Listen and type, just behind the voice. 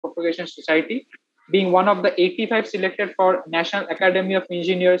Propagation Society, being one of the 85 selected for National Academy of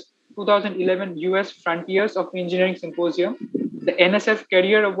Engineers 2011 US Frontiers of Engineering Symposium, the NSF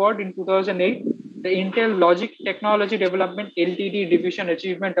Career Award in 2008, the Intel Logic Technology Development Ltd Division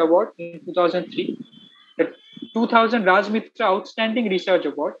Achievement Award in 2003, the 2000 Raj Mitra Outstanding Research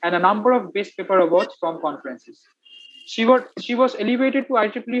Award, and a number of Best Paper Awards from conferences. She was elevated to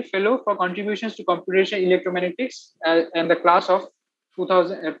IEEE Fellow for contributions to computational electromagnetics in the class of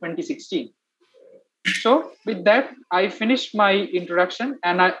 2016. So with that, I finished my introduction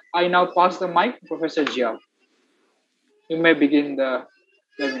and I now pass the mic to Professor Jiao. You may begin the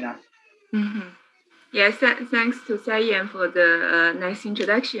webinar. Mm-hmm. Yes, thanks to Sayan for the nice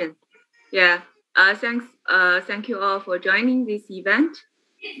introduction. Yeah, thank you all for joining this event.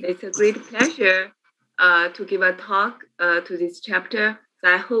 It's a great pleasure to give a talk to this chapter. So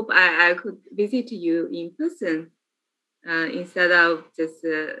I hope I could visit you in person instead of just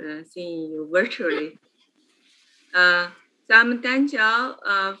seeing you virtually. So I'm Dan Jiao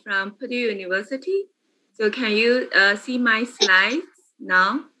from Purdue University. So can you see my slides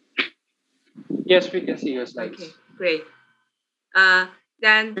now? Yes, we can see your slides. Okay, great.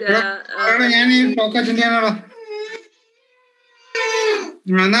 Then the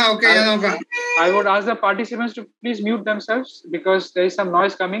I would ask the participants to please mute themselves because there is some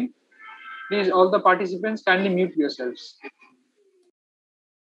noise coming. Please, all the participants, kindly mute yourselves.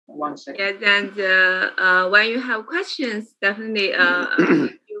 1 second. Yeah, and when you have questions, definitely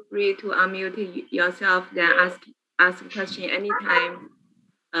feel free to unmute yourself. Then ask a question anytime.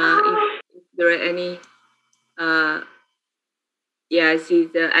 If there are any,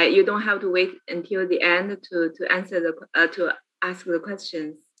 you don't have to wait until the end to answer to ask the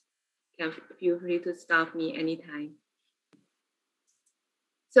questions. You can feel free to stop me anytime.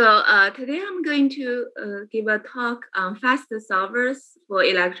 So today I'm going to give a talk on fast solvers for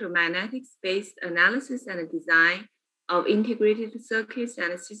electromagnetics-based analysis and design of integrated circuits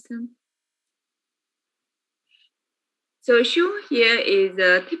and systems. So shown here is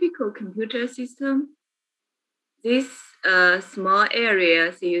a typical computer system. This small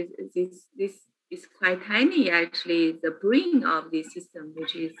area, so this is quite tiny actually, the brain of the system,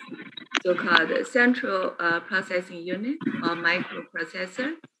 which is so-called central processing unit or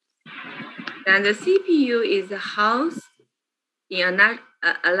microprocessor. Then the CPU is housed in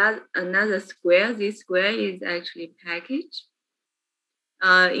another square. This square is actually package.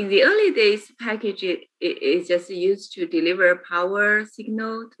 In the early days, package is just used to deliver power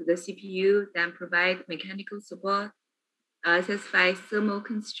signal to the CPU, then provide mechanical support, satisfy thermal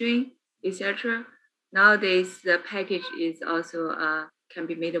constraint, etc. Nowadays, the package is also can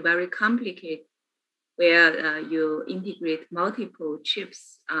be made very complicated, where you integrate multiple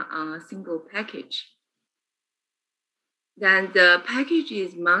chips on a single package. Then the package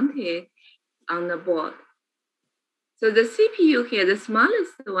is mounted on the board. So the CPU here, the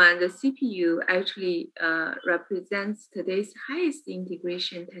smallest one, the CPU actually represents today's highest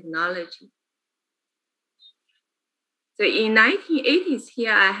integration technology. So in 1980s,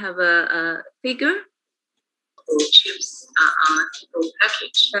 here I have a figure. Chips on a single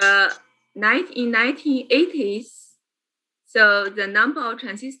package. In 1980s, so the number of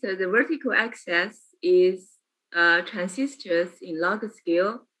transistors, the vertical axis is transistors in log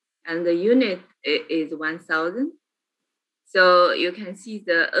scale, and the unit is 1,000. So you can see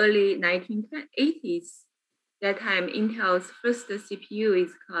the early 1980s. That time, Intel's first CPU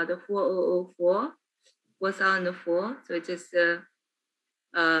is called 4004. So it's just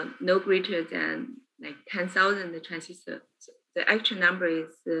no greater than like 10,000 transistors. So the actual number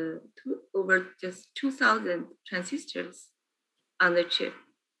is over just 2,000 transistors on the chip.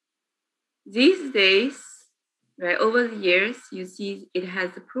 These days, right, over the years, you see it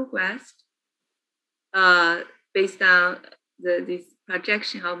has progressed based on this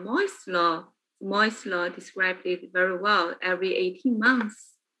projection of Moore's law. Moore's law described it very well. Every 18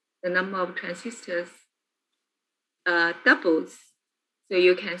 months, the number of transistors doubles. So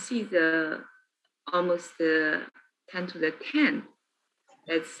you can see the almost 10 to the 10.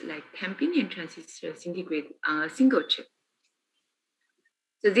 That's like 10 billion transistors integrated on a single chip.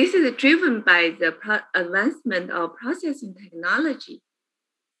 So this is driven by the advancement of processing technology.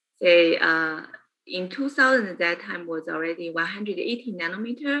 Say in 2000, at that time was already 180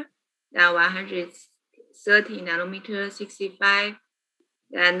 nanometer, then 130 nanometer, 65,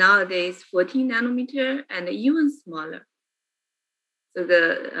 and nowadays 14 nanometer and even smaller. So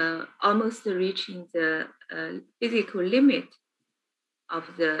the almost reaching the physical limit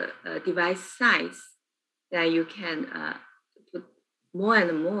of the device size that you can put more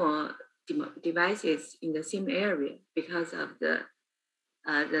and more devices in the same area because of the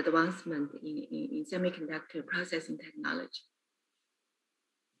the advancement in semiconductor processing technology.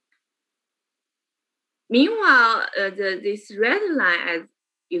 Meanwhile, this red line, as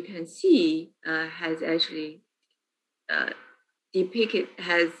you can see, has actually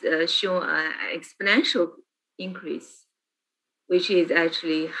shown an exponential increase, which is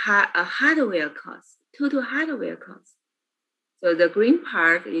actually a hardware cost, total hardware cost. So the green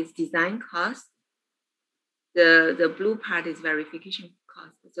part is design cost. The blue part is verification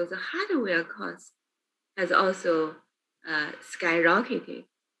cost. So the hardware cost has also skyrocketed,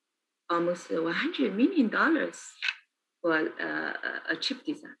 almost $100 million for a chip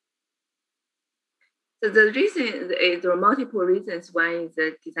design. So the reason, there are multiple reasons. One is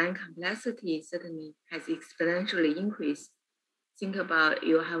the design complexity certainly has exponentially increased. Think about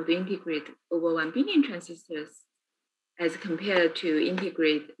you have to integrate over 1 billion transistors as compared to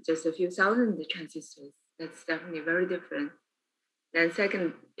integrate just a few thousand transistors. That's definitely very different. Then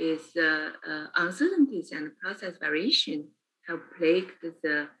second is uncertainties and process variation have plagued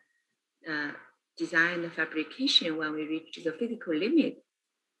the design and fabrication when we reach the physical limit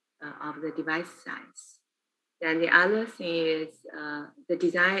of the device size. Then the other thing is the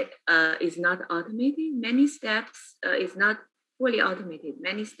design is not automated. Many steps is not fully automated.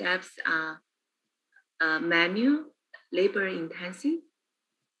 Many steps are manual, labor intensive,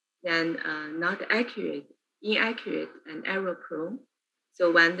 then not accurate, inaccurate, and error prone.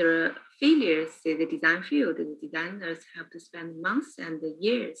 So when there are failures in the design field, the designers have to spend months and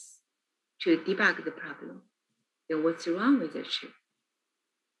years to debug the problem. Then what's wrong with the chip?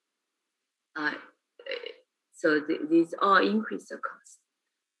 So these all increase the cost.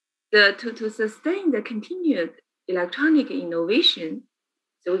 To sustain the continued electronic innovation,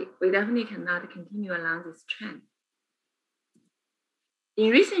 so we definitely cannot continue along this trend. In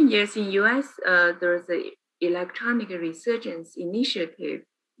recent years in US, there's an electronic resurgence initiative,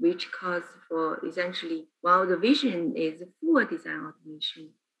 which calls for essentially, while the vision is full design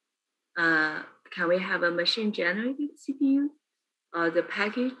automation, can we have a machine-generated CPU or the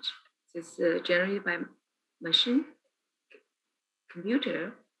package is generated by machine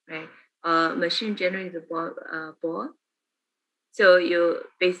computer, right? Machine-generated board. So you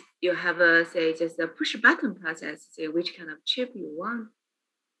have a say just a push button process, say which kind of chip you want,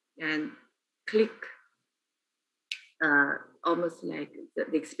 and click. Almost like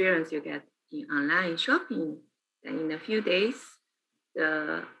the experience you get in online shopping. And in a few days,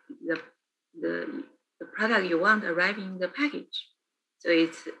 the product you want arrive in the package. So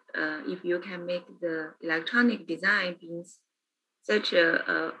it's if you can make the electronic design being such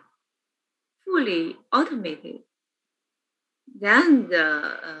a fully automated, then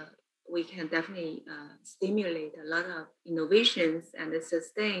we can definitely stimulate a lot of innovations and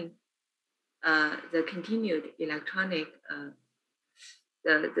sustain the continued electronic,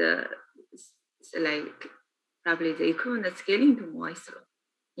 like probably the equivalent scaling to more slow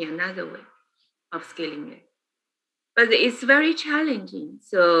in another way of scaling it. But it's very challenging.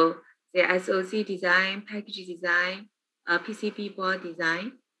 So the SoC design, package design, PCB board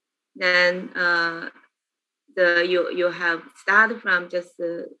design, then you have started from just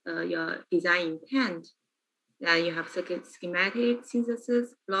your design intent. Then you have circuit schematic,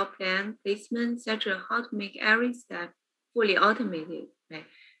 synthesis, floor plan, placement, etc. How to make every step fully automated. Right?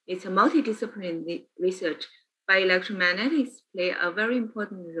 It's a multidisciplinary research. Bioelectromagnetics play a very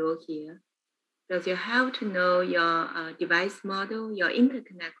important role here because you have to know your device model, your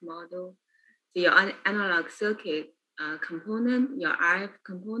interconnect model, so your analog circuit component, your RF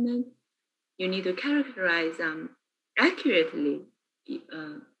component. You need to characterize them accurately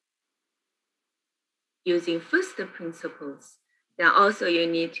using first principles. Then also you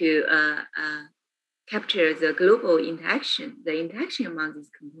need to capture the global interaction, the interaction among these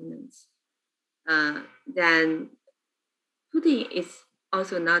components. Then putting is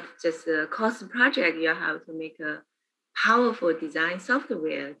also not just a cost project. You have to make a powerful design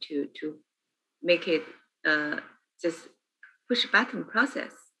software to make it just push button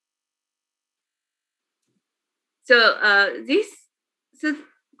process. So this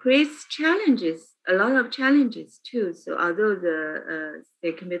creates challenges, a lot of challenges too. So although the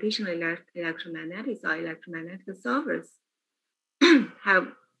computational electromagnetics or electromagnetic solvers have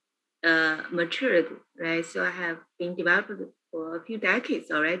matured, right? So I have been developed for a few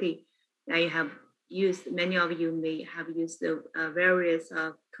decades already. Now you have used, many of you may have used the various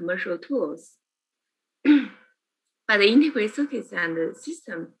commercial tools. But the integrated circuits and the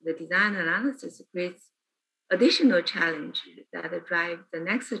system, the design analysis creates additional challenge that drive the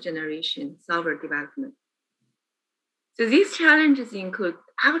next generation solver development. So these challenges include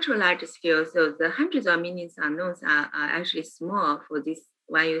ultra large scale. So the hundreds of millions unknowns are actually small for this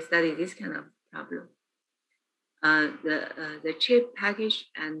when you study this kind of problem. The chip package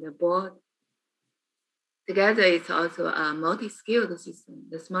and the board together is also a multi-scaled system.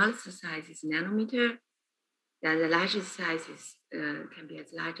 The smallest size is nanometer, then the largest size is, can be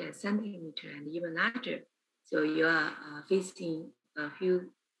as large as centimeter and even larger. So you are facing a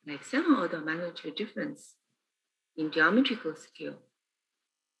few, like 7 order of magnitude difference in geometrical scale.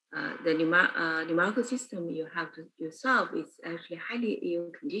 The numerical system you have to solve is actually highly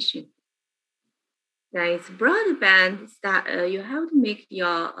ill conditioned. Then it's broadband that you have to make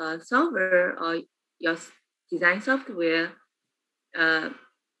your solver or your design software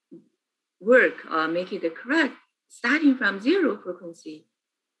work or make it correct, starting from 0 frequency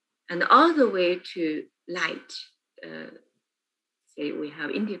and all the way to light. Say we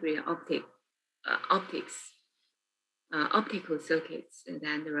have integrated optical circuits, and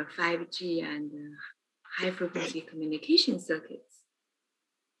then there are 5G and high frequency communication circuits.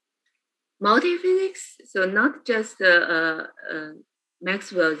 Multiphysics, so not just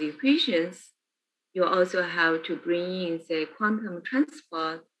Maxwell's equations, you also have to bring in, say, quantum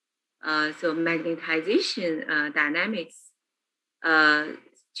transport, so magnetization dynamics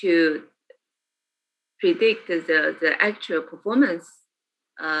to predict the actual performance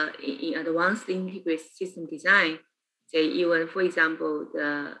in advanced integrated system design. Say, even for example,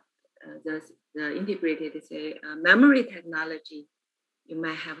 the integrated, say, memory technology, you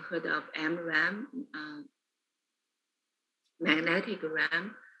might have heard of MRAM, magnetic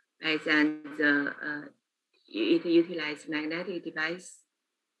RAM, right? And it utilizes magnetic device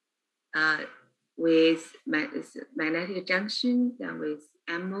with magnetic junction, then with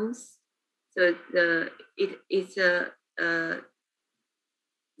MOS. So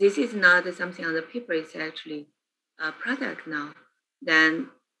this is not something on the paper. It's actually a product now. Then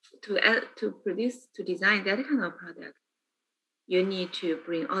to design that kind of product, you need to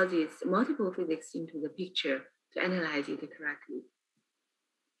bring all these multiple physics into the picture to analyze it correctly.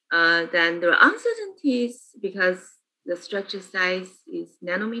 Then there are uncertainties because the structure size is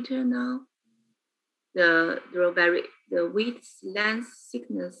nanometer now. The width, length,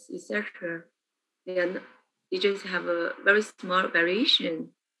 thickness, etc. They just have a very small variation.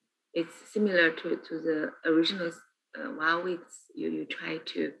 It's similar to the original wire widths you try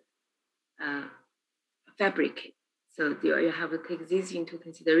to fabricate. So you have to take this into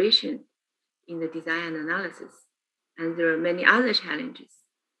consideration in the design and analysis. And there are many other challenges.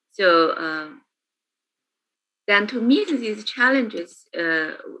 So then to meet these challenges,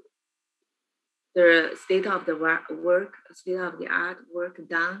 the state of the art work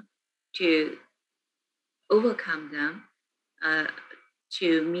done to overcome them,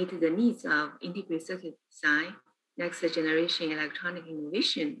 to meet the needs of integrated circuit design, next generation electronic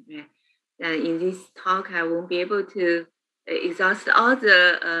innovation. Right? And in this talk, I won't be able to exhaust all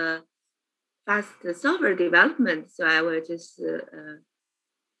the fast solver development, so I will just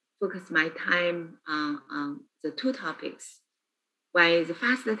focus my time on the 2 topics. One is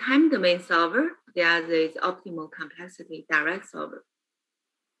fast time domain solver, the other is optimal complexity direct solver.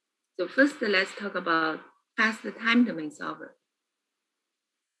 So first, let's talk about fast time domain solver.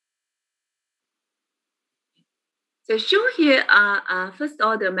 So shown here are first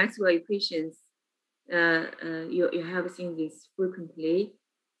order Maxwell equations. You have seen this frequently.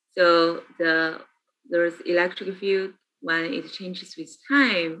 So there's electric field. When it changes with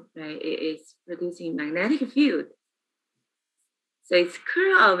time, right, it's producing magnetic field. So its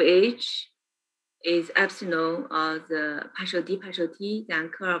curl of H is epsilon of the partial d partial t, then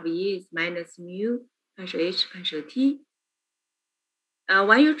curl of E is minus mu partial H partial t.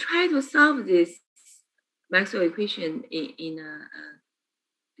 When you try to solve this Maxwell equation in a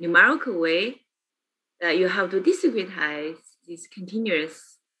numerical way, you have to discretize this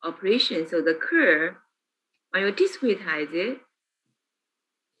continuous operation. So the curl, when you discretize it,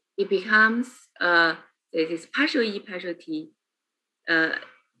 it becomes this partial E partial t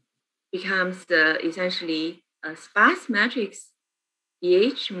becomes essentially a sparse matrix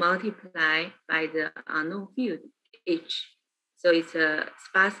BH multiplied by the unknown field H. So it's a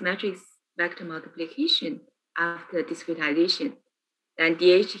sparse matrix vector multiplication after discretization. Then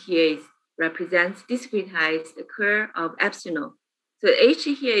DH here represents discretized curl of epsilon. So H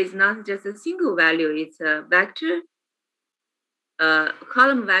here is not just a single value, it's a vector,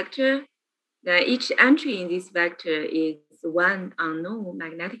 column vector. Then each entry in this vector is one unknown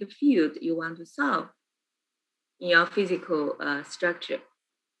magnetic field you want to solve in your physical structure.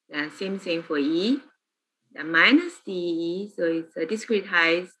 Then same thing for E, then minus DE, so it's a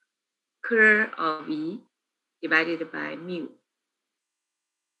discretized curl of E divided by mu.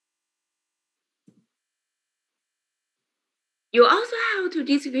 you also have to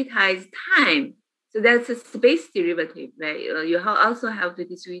discretize time. So that's a space derivative, right? You also have to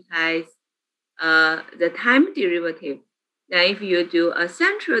discretize the time derivative. Then if you do a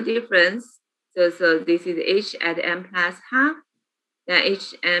central difference, so this is h at n plus half, then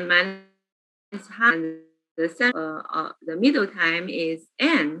h n minus half, and the middle time is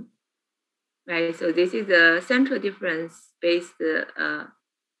n, right? So this is a central difference based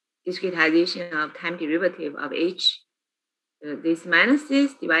discretization of time derivative of h. This minus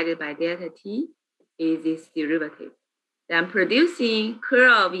this divided by delta t is this derivative. Then producing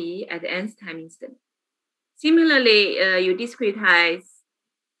curl of E at nth time instant. Similarly, you discretize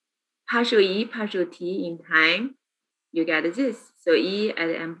partial E, partial t in time, you get this. So E at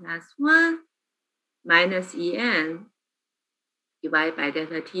n plus 1 minus En divided by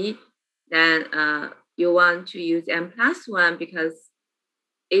delta t. Then you want to use n plus 1 because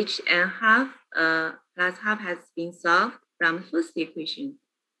h n half plus half has been solved from the first equation.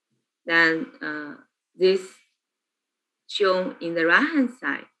 Then this shown in the right-hand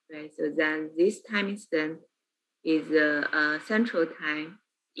side, right? So then this time instant is a central time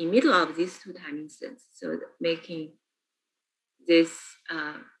in middle of these two time instants. So making this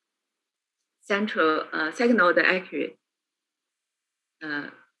central second order accurate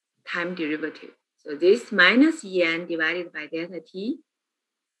time derivative. So this minus En divided by delta t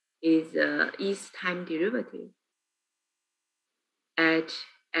is E's time derivative at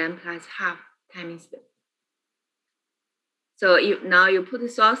n plus half time instant. So now you put the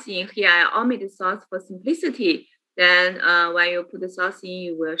source in here, I omit the source for simplicity. Then when you put the source in,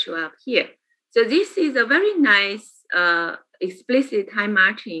 it will show up here. So this is a very nice explicit time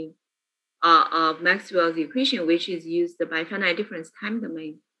marching of Maxwell's equation, which is used by finite difference time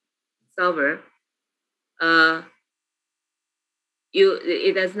domain solver.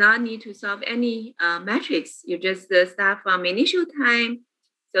 It does not need to solve any matrix. You just start from initial time.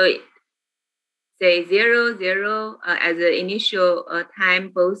 So say 0, 0 as the initial time,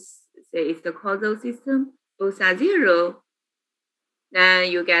 both say it's the causal system, both are 0.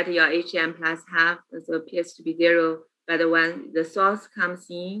 Then you get your Hn plus half, so it appears to be 0. But when the source comes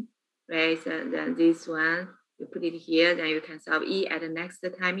in, right, so then this one, you put it here, then you can solve E at the next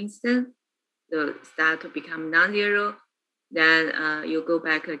time instant. So start to become non-zero. Then you go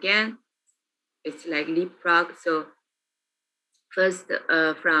back again. It's like leapfrog. So first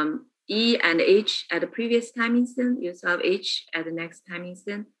from E and H at the previous time instant, you solve H at the next time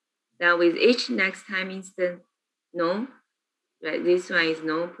instant. Then with H next time instant, no. Right, this one is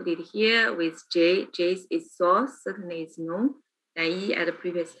no, put it here. With J, J is source, certainly is no. Then E at the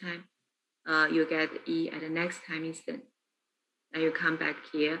previous time, you get E at the next time instant. Then you come back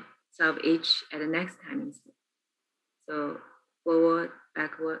here, solve H at the next time instant. So forward,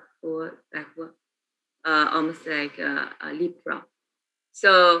 backward, almost like a leapfrog.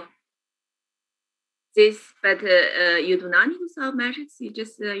 So this, but you do not need to solve matrix. You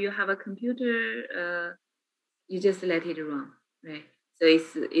just you have a computer. You just let it run, right? So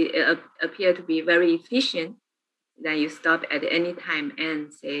it appear to be very efficient. Then you stop at any time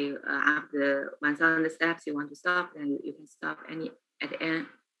and say after 1,000 steps you want to stop, then you can stop at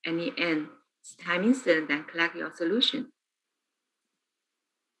any end time instant, then collect your solution.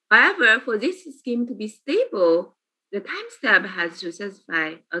 However, for this scheme to be stable, the time step has to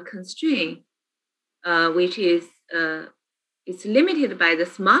satisfy a constraint, which is it's limited by the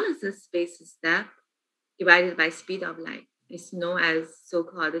smallest space step divided by speed of light. It's known as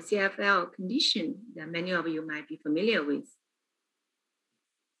so-called CFL condition that many of you might be familiar with.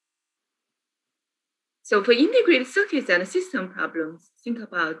 So for integrated circuits and system problems, think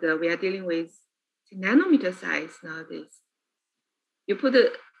about we are dealing with nanometer size nowadays. You put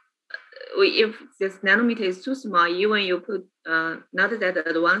if this nanometer is too small, even you put not that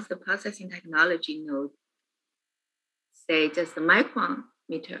advanced processing technology node, say just a micron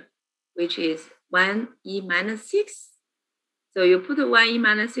meter, which is 1e minus 6. So you put 1e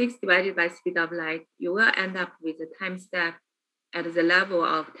minus 6 divided by speed of light, you will end up with a time step at the level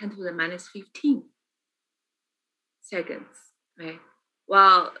of 10 to the minus 15 seconds, right?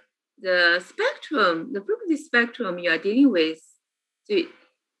 While the spectrum, the frequency spectrum you are dealing with, so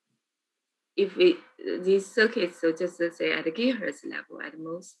if these circuits, so just say at the gigahertz level at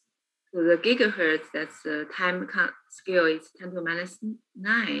most, so the gigahertz, that's the time scale is 10 to the minus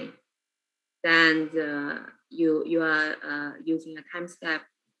 9, then you are using a time step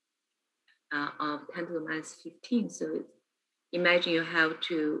of 10 to the minus 15. So imagine you have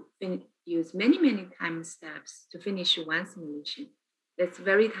to use many time steps to finish one simulation. That's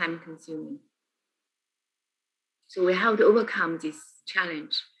very time consuming. So we have to overcome this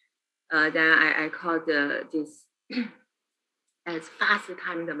challenge. Then I call this as fast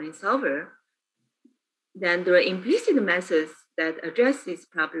time domain solver, then there are implicit methods that address this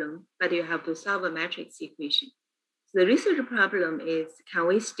problem, but you have to solve a matrix equation. So the research problem is, can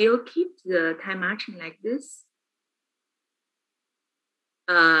we still keep the time marching like this?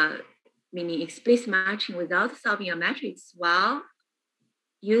 Meaning explicit marching without solving a matrix while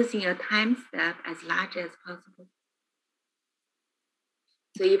using a time step as large as possible.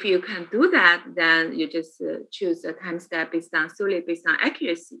 So if you can do that, then you just choose a time step solely based on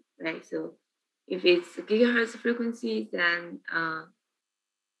accuracy, right? So if it's gigahertz frequency, then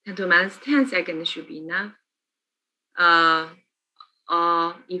 10 to the minus 10 seconds should be enough.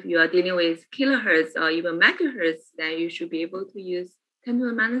 Or if you are dealing with kilohertz or even megahertz, then you should be able to use 10 to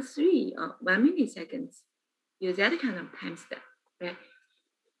the minus 3 or 1 milliseconds. Use that kind of time step, right?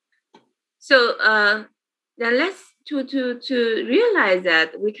 So then let's to realize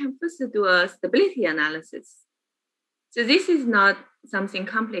that we can first do a stability analysis. So this is not something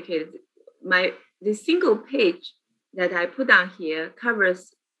complicated. This single page that I put down here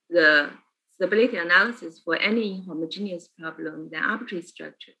covers the stability analysis for any homogeneous problem, the arbitrary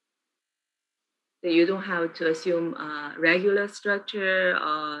structure. So you don't have to assume a regular structure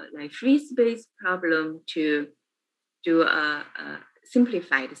or like free space problem to do a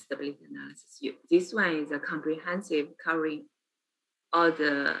simplified stability analysis. This one is a comprehensive, covering all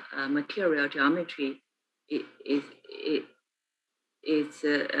the material geometry. It's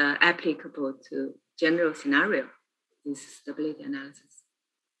applicable to general scenario, this stability analysis.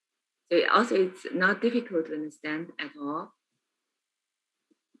 So it's not difficult to understand at all.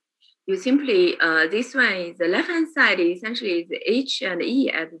 You simply, this one is the left-hand side, essentially is H and E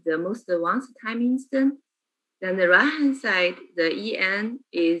at the most advanced time instant. Then the right-hand side, the En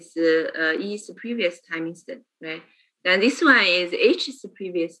is E's previous time instant, right? Then this one is H's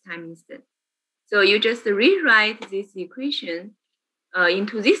previous time instant. So you just rewrite this equation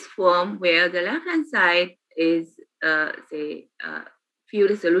into this form where the left-hand side is the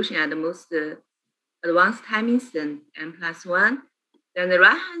field solution at the most advanced time instant, n plus 1. Then the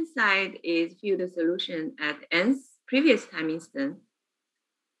right-hand side is field solution at n's previous time instant.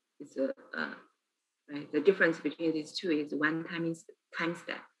 It's right? The difference between these two is 1 time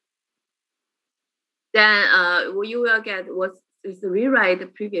step. Then what you will get is rewrite the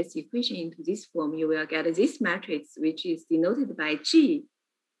previous equation into this form. You will get this matrix, which is denoted by G.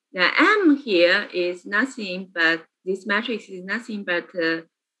 Now M here is nothing but, this matrix is nothing but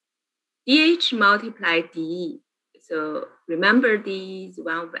DH multiplied DE. So remember, D is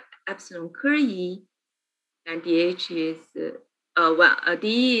 1 over epsilon curl E, and DH is,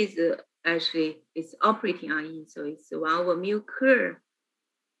 DE is actually it's operating on E, so it's 1 over mu curl.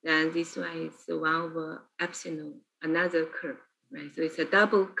 Then this one is 1 over epsilon, another curl, right? So it's a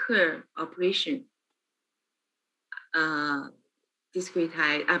double curl operation. After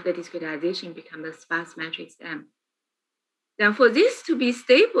discretization becomes a sparse matrix M. Then for this to be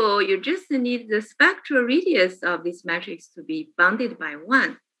stable, you just need the spectral radius of this matrix to be bounded by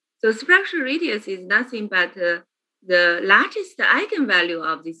 1. So spectral radius is nothing but the largest eigenvalue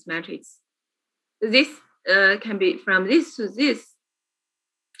of this matrix. This can be from this to this.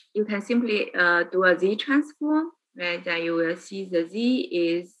 You can simply do a Z transform, right? Then you will see the Z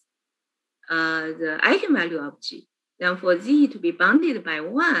is the eigenvalue of G. Then for Z to be bounded by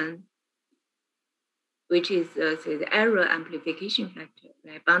 1, which is say the error amplification factor,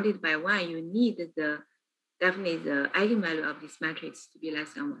 right? Bounded by 1, you need definitely the eigenvalue of this matrix to be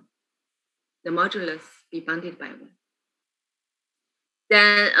less than 1. The modulus be bounded by 1.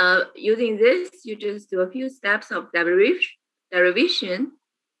 Then using this, you just do a few steps of derivation.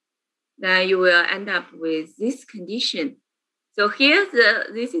 Then you will end up with this condition. So here,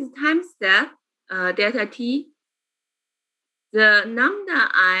 this is time step, delta t. The lambda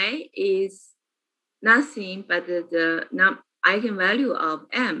I is nothing but the eigenvalue of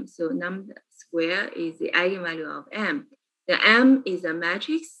m. So lambda square is the eigenvalue of m. The m is a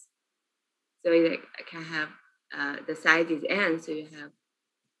matrix, so it can have the size is n, so you have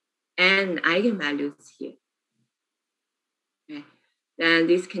n eigenvalues here. Okay. Then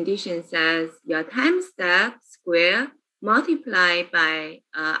this condition says your time step square multiplied by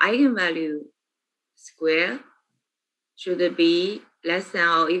eigenvalue square should be less than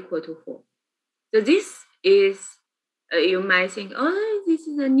or equal to 4. So this is, you might think, oh, this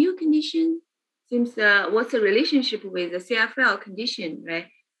is a new condition. Seems what's the relationship with the CFL condition, right?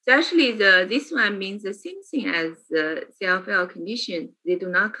 So actually, this one means the same thing as the CFL condition. They do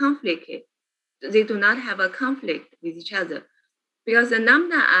not conflict. They do not have a conflict with each other, because the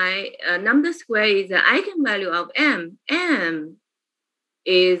lambda square is the eigenvalue of m. M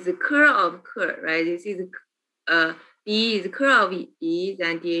is the curl of curl, right? This is D is curl of E,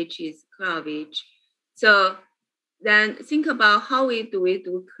 then DH is curl of H. So then think about how we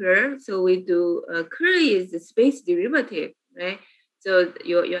do curl. So we do curl is the space derivative, right? So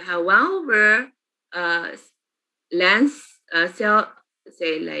you have 1 over length cell,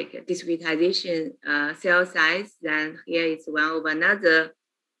 say like discretization cell size, then here is 1 over another,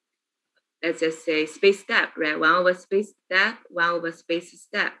 let's just say space step, right? 1 over space step, 1 over space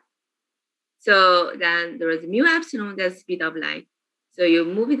step. So then there is mu epsilon, that's speed of light. So you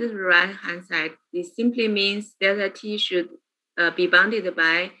move it to the right hand side. This simply means delta t should be bounded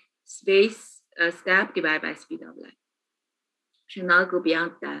by space step divided by speed of light. Should not go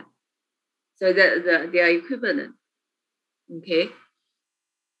beyond that. So they are equivalent. Okay.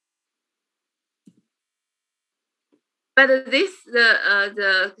 But this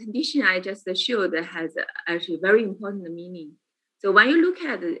the condition I just showed has actually very important meaning. So when you look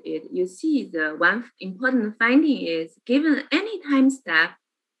at it, you see the one important finding is given any time step,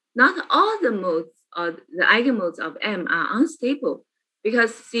 not all the modes or the eigenmodes of M are unstable,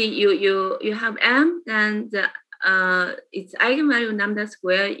 because see you have M, then the its eigenvalue lambda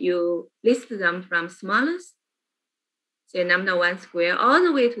square, you list them from smallest, say lambda 1 square, all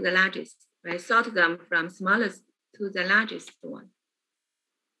the way to the largest, right? Sort them from smallest to the largest one.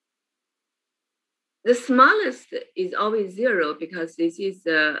 The smallest is always 0 because this is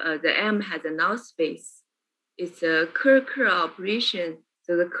the M has a null space. It's a curl operation.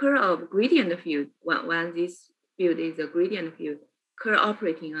 So the curl of gradient field, when this field is a gradient field, curl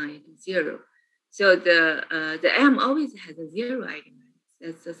operating on it is 0. So the M always has a 0 eigenvalue.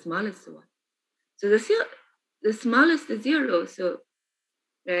 That's the smallest one. So the smallest 0, so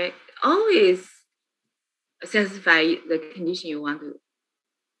right, always satisfy the condition you want to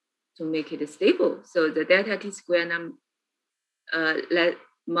make it stable. So the delta t square let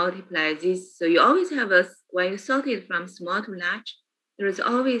multiply this. So you always have when you sort it from small to large, there is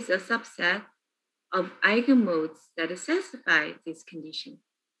always a subset of eigenmodes that satisfy this condition.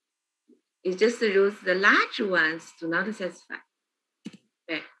 It's just the large ones do not satisfy.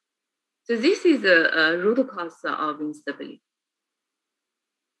 Okay. So this is a root cause of instability.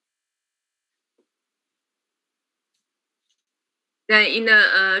 Then in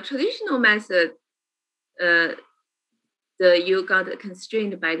a traditional method, you got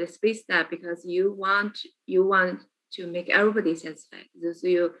constrained by the space step because you want to make everybody satisfied. So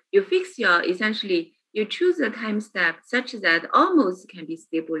you fix your, essentially you choose a time step such that all modes can be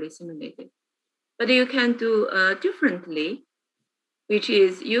stably simulated. But you can do differently, which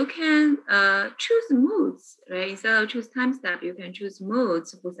is you can choose modes, right? Instead of choose time step, you can choose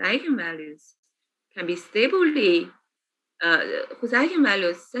modes whose eigenvalues can be stably whose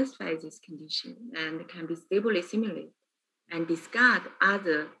eigenvalues satisfy this condition and can be stably simulated, and discard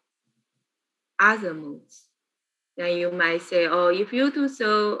other modes. Then you might say, oh, if you do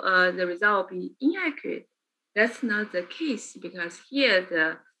so, the result will be inaccurate. That's not the case, because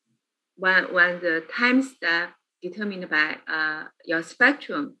here when the time step determined by your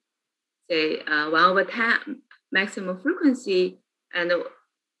spectrum, say 1 over 10 maximum frequency, and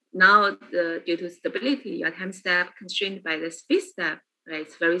now due to stability, your time step constrained by the space step, right?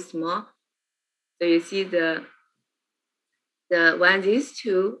 It's very small. So you see when these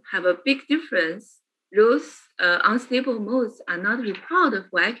two have a big difference, those unstable modes are not required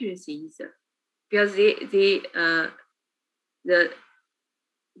for accuracy either, because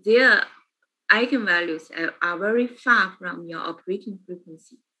their eigenvalues are very far from your operating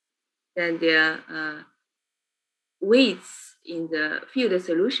frequency. Then their weights in the field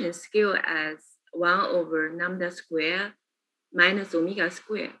solution scale as 1 over lambda square minus omega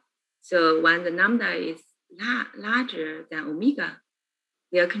square. So when the lambda is larger than omega,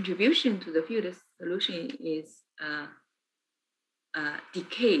 their contribution to the field solution is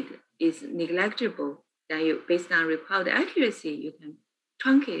decayed, is negligible. Then you, based on required accuracy, you can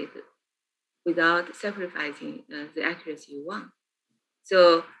truncate it without sacrificing the accuracy you want.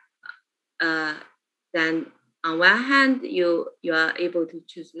 So then on one hand, you are able to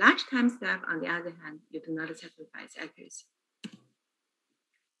choose large time step. On the other hand, you do not sacrifice accuracy.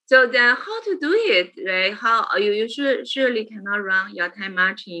 So then how to do it, right? How you surely cannot run your time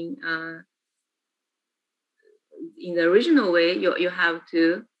marching in the original way. You have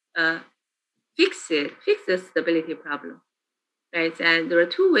to fix the stability problem, right? And there are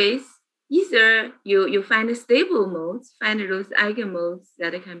two ways. Either you find stable modes, find those eigenmodes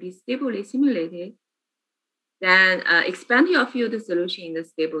that can be stably simulated, then expand your field solution in the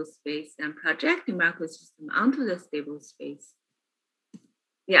stable space and project the macro system onto the stable space.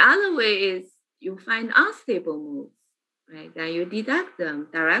 The other way is you find unstable modes, right? Then you deduct them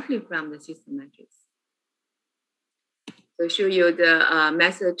directly from the system matrix. So show you the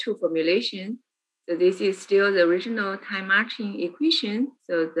method 2 formulation. So this is still the original time marching equation.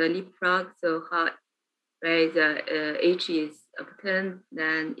 So the leapfrog, so how, right, the H is obtained,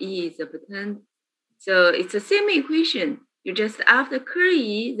 then E is obtained. So it's the same equation. You just after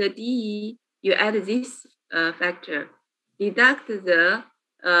curry the D, you add this factor, deduct the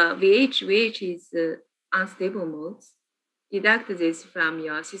VH, which is unstable modes, deduct this from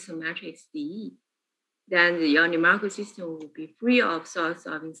your system matrix DE. Then your numerical system will be free of source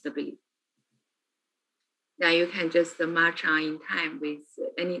of instability. Then you can just march on in time with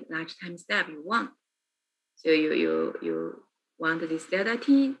any large time step you want. So you want this delta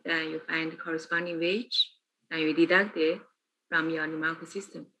t, then you find corresponding VH, then you deduct it from your numerical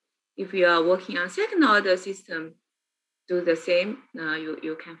system. If you are working on second order system, do the same.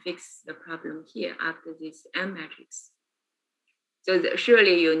 You can fix the problem here after this M matrix. So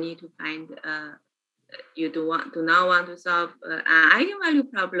surely you need to find you do not want to solve an eigenvalue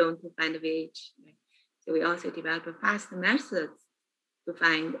problem to find VH. Right? So we also develop a fast methods to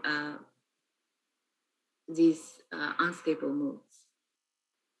find these unstable modes.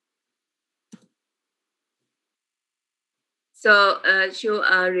 So let's show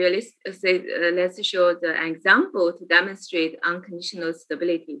the example to demonstrate unconditional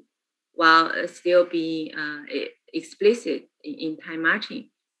stability while still being explicit in time marching.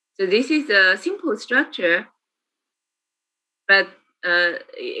 So this is a simple structure, but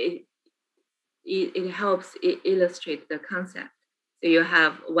it helps illustrate the concept. So you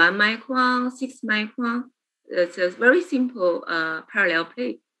have 1 micron, 6 micron. It's a very simple parallel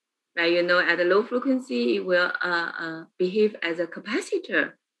plate. Right, you know, at a low frequency, it will behave as a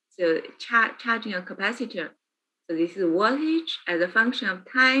capacitor. So charging a capacitor. So this is voltage as a function of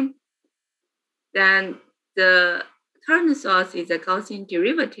time. Then the current source is a Gaussian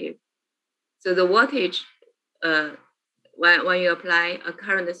derivative. So the voltage, when you apply a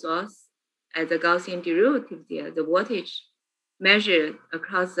current source as a Gaussian derivative there, the voltage measured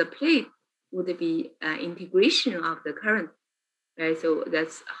across the plate would be an integration of the current. Right, so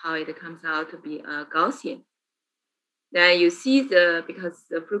that's how it comes out to be a Gaussian. Then you see because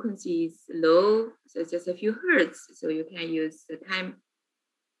the frequency is low, so it's just a few hertz, so you can use the time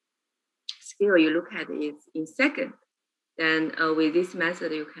scale you look at is in second. Then with this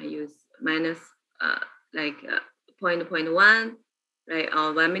method, you can use minus 0.1, right,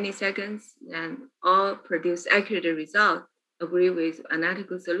 or 1 milliseconds, then all produce accurate result, agree with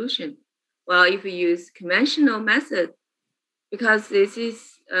analytical solution. While if you use conventional method, because this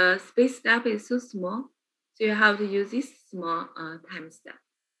is space step is so small, so you have to use this small time step.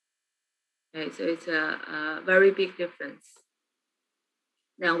 Okay, so it's a very big difference.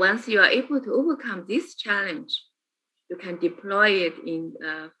 Now, once you are able to overcome this challenge, you can deploy it in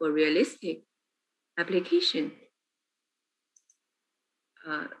for realistic application.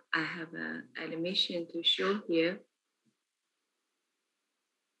 I have an animation to show here.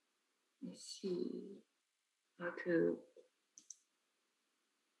 Let's see how to.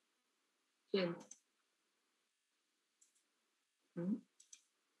 Yeah.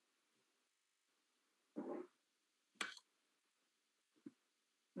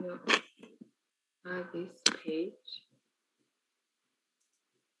 No, this page.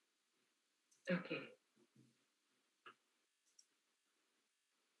 Okay.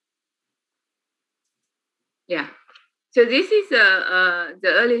 Yeah. So this is the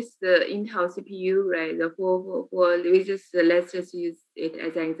earliest Intel CPU, right? The 444. We just let's just use it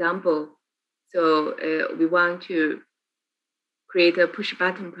as an example. So we want to create a push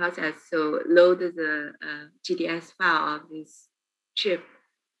button process. So load the GDS file of this chip.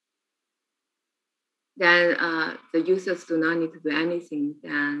 Then the users do not need to do anything.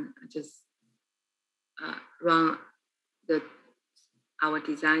 Then just run our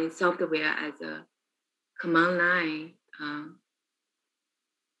design software as a command line.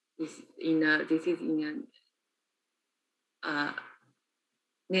 This is in a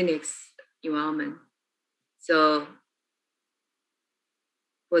Linux environment. So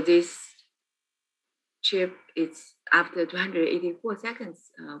for this chip, it's after 284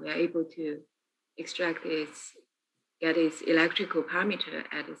 seconds, we are able to extract get its electrical parameter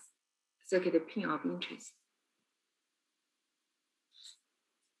at its circuit pin of interest.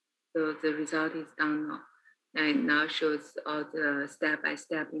 So the result is done now. And now shows all the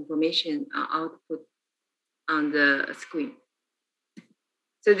step-by-step information output on the screen.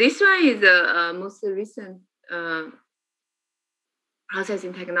 So this one is the most recent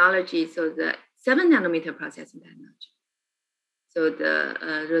processing technology. So the 7 nanometer processing technology. So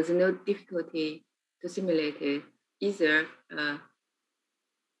there's no difficulty to simulate it either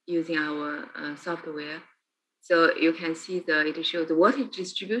using our software So you can see it shows the voltage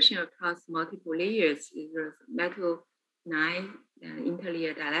distribution across multiple layers. There's metal 9 and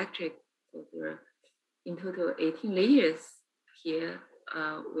interlayer dielectric. So there are in total 18 layers here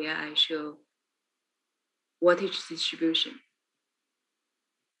where I show voltage distribution.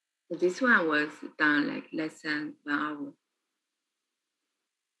 So this one was done like less than 1 hour.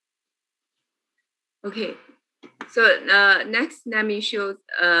 Okay, so next let me show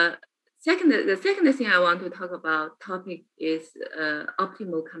the second thing I want to talk about topic is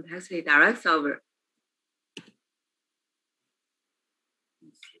optimal complexity direct solver.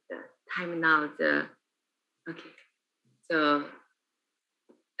 Let's see the time now. Okay, so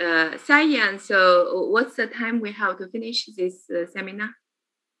Sayan, so what's the time we have to finish this seminar?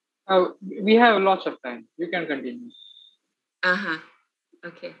 We have lots of time. You can continue.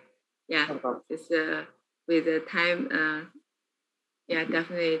 Okay. Yeah. Okay. Just with the time. Yeah,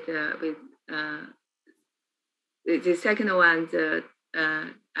 definitely. With the second one,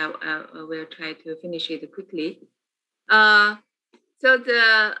 I will try to finish it quickly. So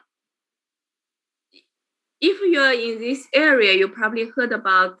if you're in this area, you probably heard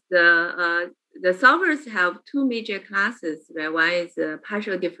about the solvers have two major classes, right? One is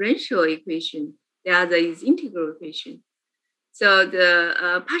partial differential equation. The other is integral equation. So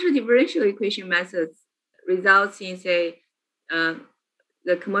the partial differential equation methods results in, say,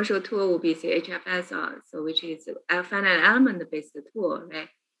 the commercial tool will be, say, HFS, so which is a finite element-based tool, right?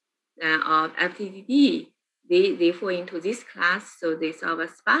 Or FTDD, they fall into this class, so they solve a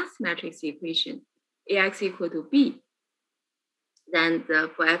sparse matrix equation, AX equal to B. Then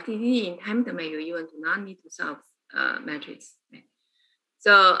for FTDD in time domain, you even do not need to solve matrix. Right?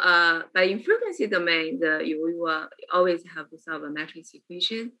 So, but in frequency domain, you will always have to solve a matrix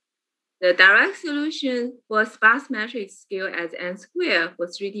equation. The direct solution for sparse matrix scale as n squared for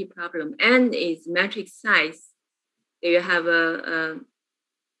 3D problem. N is matrix size. You have a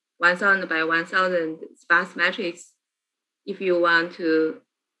 1000 by 1000 sparse matrix. If you want to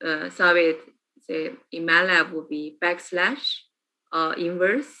solve it, say in MATLAB would be backslash or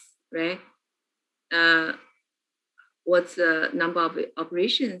inverse, right? What's the number of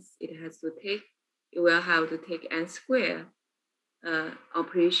operations it has to take? You will have to take n squared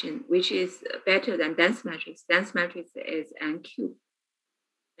operation, which is better than dense matrix. Dense matrix is n cube.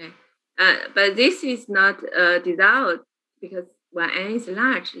 Okay? But this is not desired because when n is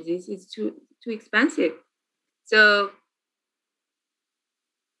large, this is too expensive. So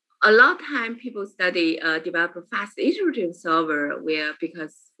a lot of time people study develop a fast iterative solver where,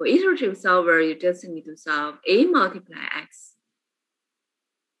 because for iterative solver, you just need to solve A multiply X.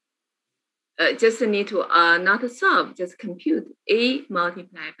 Just need to not solve, just compute A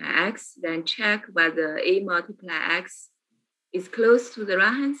multiplied by X, then check whether A multiply X is close to the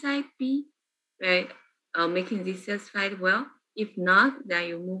right-hand side B, right? Making this satisfied well. If not, then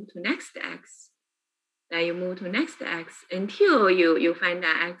you move to next X. Then you move to next X until you find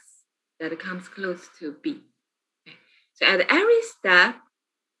that X that comes close to B. Okay? So at every step,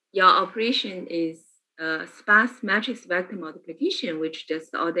 your operation is sparse matrix vector multiplication, which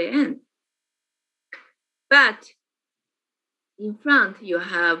just order n. But in front, you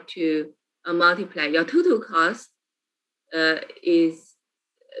have to multiply. Your total cost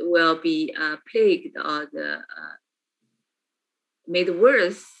will be plagued or made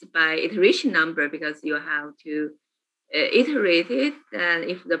worse by iteration number because you have to iterate it. And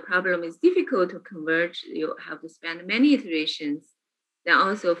if the problem is difficult to converge, you have to spend many iterations. Then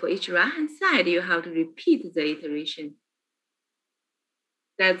also for each right-hand side, you have to repeat the iteration.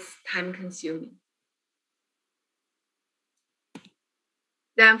 That's time-consuming.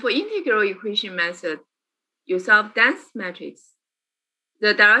 Then for integral equation method, you solve dense matrix.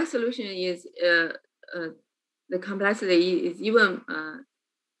 The direct solution is the complexity is even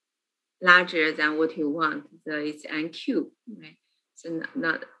larger than what you want. So it's n cube, right? So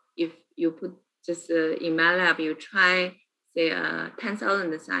not if you put just in MATLAB, you try say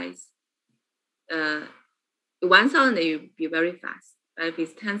 10,000 size. 1,000 you be very fast, but if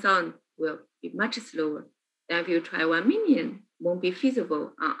it's 10,000, will be much slower. Then if you try 1 million, won't be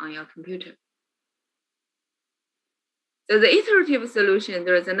feasible on your computer. So the iterative solution,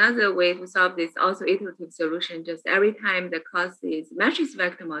 there is another way to solve this, also iterative solution, just every time the cost is matrix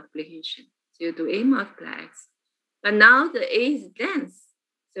vector multiplication. So you do A multiply X. But now the A is dense.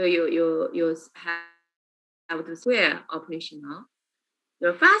 So you have to square operation now.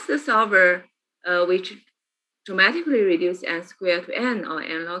 The faster solver, which dramatically reduce n squared to n or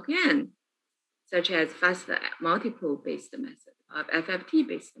n log n, such as faster multiple-based method or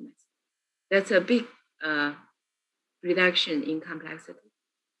FFT-based method. That's a big reduction in complexity.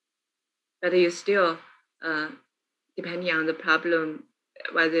 But you still depending on the problem,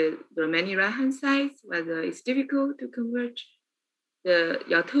 whether there are many right-hand sides, whether it's difficult to converge,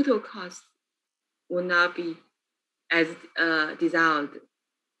 your total cost will not be as desired.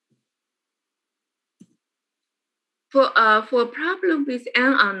 For a problem with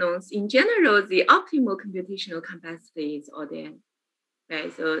n unknowns, in general, the optimal computational complexity is order n.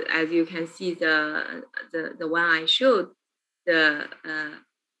 Right. So as you can see, the one I showed,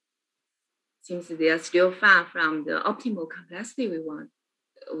 seems they are still far from the optimal complexity we want.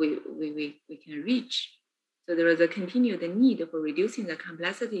 We can reach. So there is a continued need for reducing the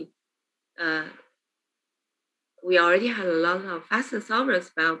complexity. We already have a lot of faster solvers,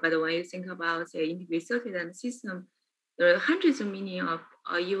 but when you think about, say, integrated circuit and system, there are hundreds of millions of,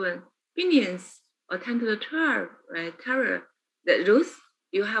 or even billions, or 10 to the 12, right, terror. That those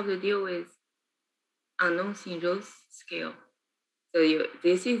you have to deal with unknowns in those scale. So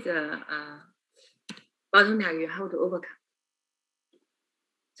this is a bottleneck you have to overcome.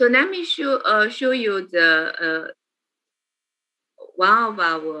 So let me show you the one of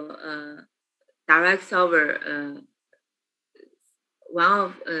our direct solver. One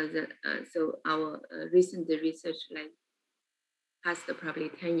of so our recent research, like past probably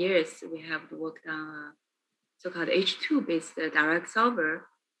 10 years, we have worked on a so-called H2 based direct solver,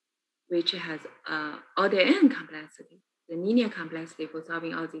 which has order n complexity, the linear complexity for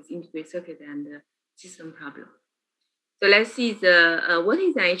solving all these integrated circuit and system problem. So let's see what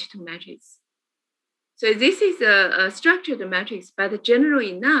is an H2 matrix. So this is a structured matrix, but general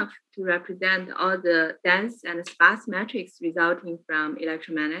enough to represent all the dense and sparse matrix resulting from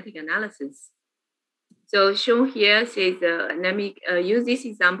electromagnetic analysis. So shown here says, let me use this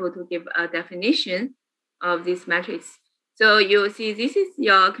example to give a definition of this matrix. So you see, this is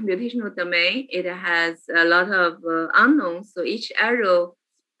your computational domain. It has a lot of unknowns. So each arrow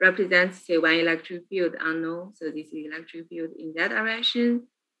represents, say, one electric field unknown. So this is electric field in that direction,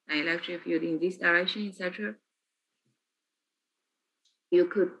 an electric field in this direction, etc. You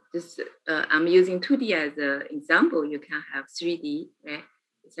could just, I'm using 2D as an example. You can have 3D, right,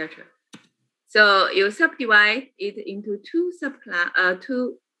 etc. So you subdivide it into two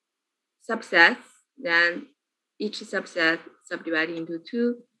subsets. Then each subset subdivided into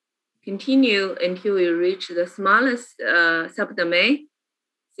two. Continue until you reach the smallest subdomain.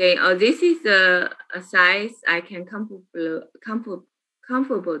 Saying, oh, this is a size I can comfortably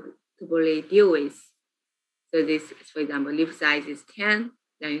deal with. So this, for example, leaf size is 10,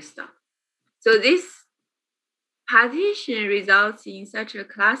 then you stop. So this partition results in such a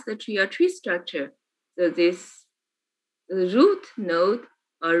cluster tree or tree structure. So this root node,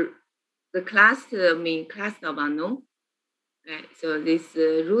 or the cluster means cluster of unknown. Right? So this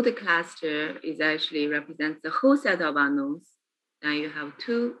root cluster is actually represents the whole set of unknowns. Then you have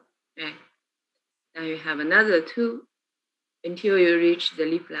two, right? Then you have another two until you reach the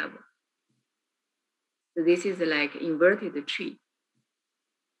leaf level. So this is like inverted tree.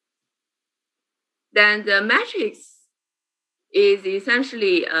 Then the matrix is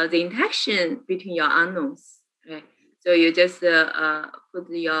essentially the interaction between your unknowns, right? So you just put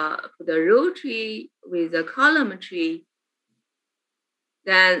the row tree with the column tree.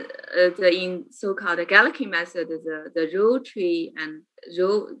 Then in so-called Galerkin method, the row tree and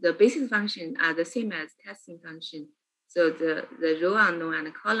the basis function are the same as testing function. So the row unknown and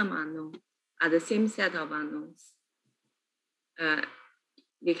the column unknown are the same set of unknowns.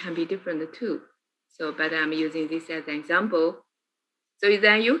 They can be different too. So, but I'm using this as an example. So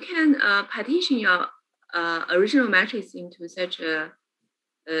then you can partition your original matrix into such a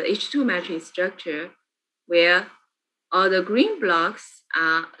H2 matrix structure where all the green blocks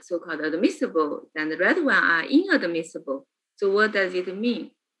are so-called admissible, and the red one are inadmissible. So what does it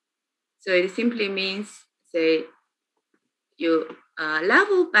mean? So it simply means, say, you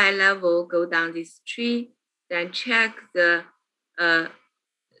level by level go down this tree, then check the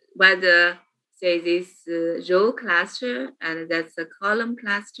whether, say, this row cluster and that's a column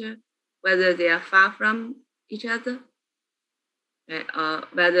cluster, whether they are far from each other, right? Or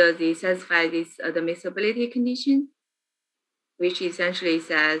whether they satisfy this admissibility condition, which essentially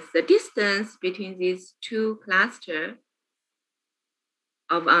says the distance between these two clusters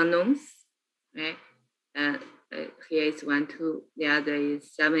of unknowns, right? Here is 1, 2, the other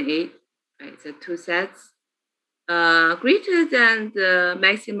is 7, 8, right? So two sets. Greater than the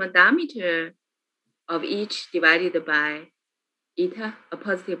maximum diameter of each divided by eta, a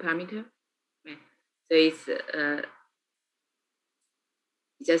positive parameter. Right? So it's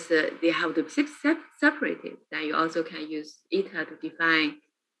just they have to be separated. Then you also can use eta to define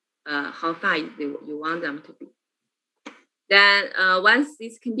how far you want them to be. Then once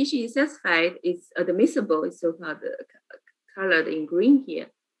this condition is satisfied, it's admissible. It's so-called colored in green here,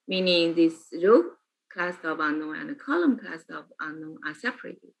 meaning this row class of unknown and column class of unknown are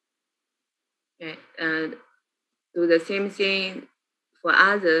separated. Okay, do the same thing for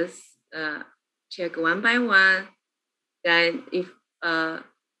others. Check one by one. Then if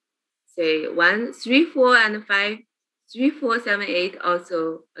say 1, 3, 4, and 5, 3, 4, 7, 8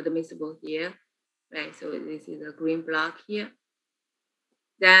 also admissible here, right? So this is a green block here.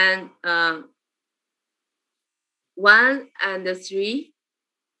 Then 1 and 3,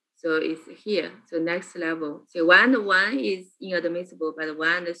 so it's here. So next level. So 1 and 1 is inadmissible, but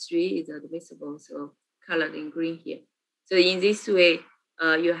 1 and 3 is admissible. So colored in green here. So in this way,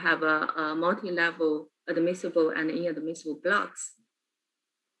 you have a multi-level admissible and inadmissible blocks.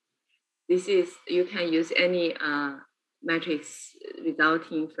 This is, you can use any matrix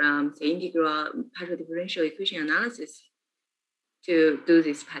resulting from the integral partial differential equation analysis to do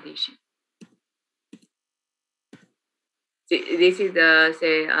this partition. This is the,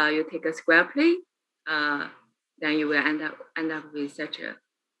 say, you take a square plate, then you will end up with such a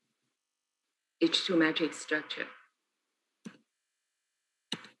H2 matrix structure.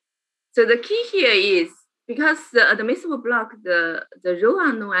 So the key here is, because the admissible block, the row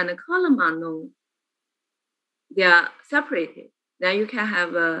unknown and the column unknown, they are separated. Then you can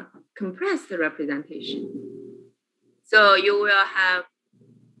have a compressed representation. So you will have,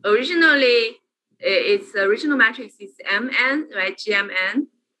 originally, its original matrix is Mn, right, GMn.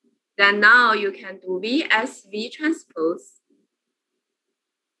 Then now you can do VSV transpose,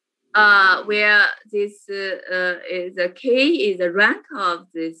 where this is a K is the rank of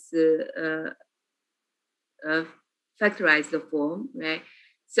this factorized form, right?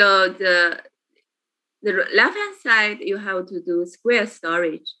 So the left-hand side, you have to do square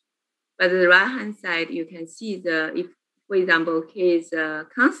storage, but the right-hand side, you can see if, for example, K is a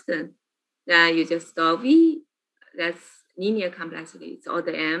constant, then you just store V, that's linear complexity, it's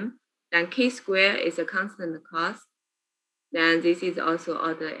order M. Then K square is a constant cost. Then this is also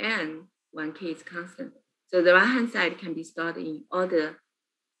order N when K is constant. So the right-hand side can be stored in order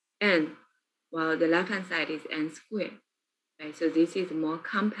N, while the left-hand side is N squared. Right? So this is more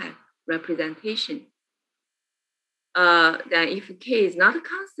compact representation. Then if K is not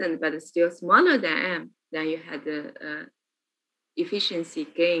constant, but still smaller than M, then you have the efficiency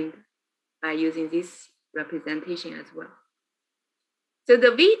gained by using this representation as well. So the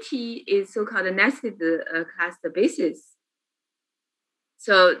VT is so-called nested cluster basis.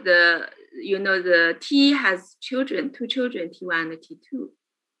 So the T has children, 2 children, T1 and T2.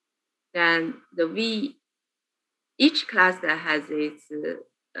 Then the V, each cluster has its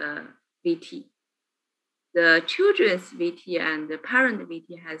VT. The children's VT and the parent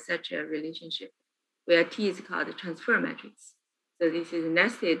VT has such a relationship where T is called the transfer matrix. So this is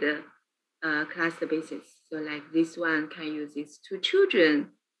nested cluster basis. So like this one can use these 2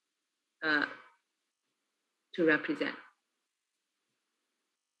 children to represent.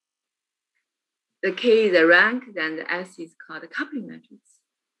 The K is a rank, then the S is called a coupling matrix.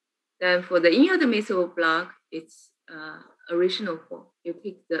 Then for the inadmissible block, it's original form. You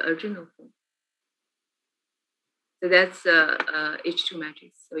pick the original form. So that's H2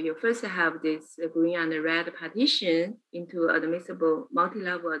 matrix. So you first have this green and red partition into admissible,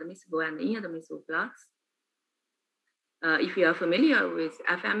 multi-level admissible and inadmissible blocks. If you are familiar with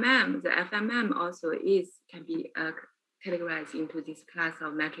FMM, the FMM also can be categorized into this class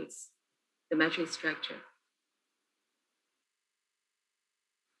of matrix, the matrix structure.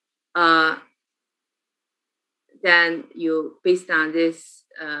 Then you, based on this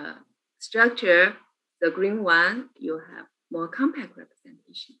structure, the green one, you have more compact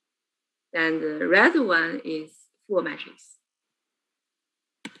representation. Then the red one is full matrix.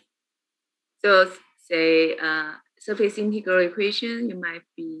 So say surface integral equation, you might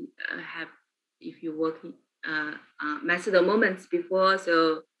be have, if you work method of moments before,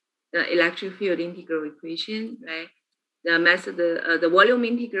 so the electric field integral equation, right? The method, the volume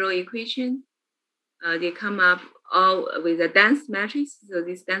integral equation, they come up all with a dense matrix. So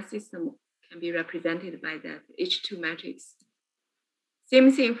this dense system can be represented by that H2 matrix.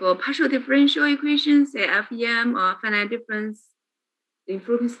 Same thing for partial differential equations, say FEM or finite difference. In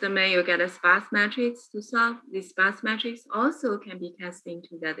Fluence domain, you get a sparse matrix to solve. This sparse matrix also can be cast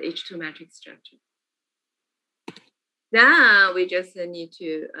into that H2 matrix structure. Then we just need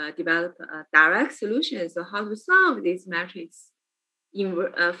to develop a direct solution. So how to solve this matrix,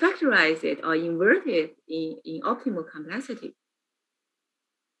 factorize it or invert it in optimal complexity.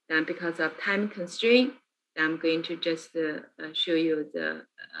 Then because of time constraint, I'm going to just show you the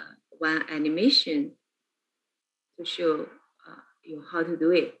one animation to show you how to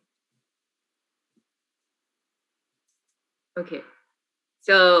do it. Okay,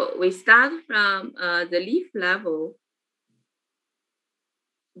 so we start from the leaf level,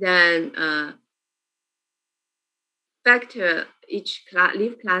 then factor each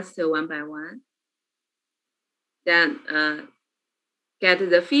leaf cluster one by one, then get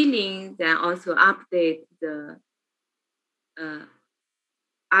the feeling, then also update the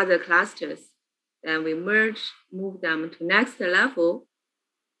other clusters. Then we move them to next level.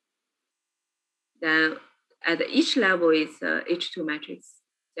 Then at each level is H2 matrix.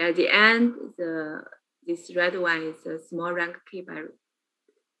 So at the end, this red one is a small rank key by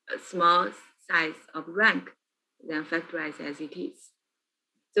a small size of rank, then factorize as it is.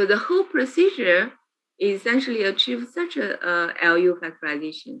 So the whole procedure essentially achieves such a LU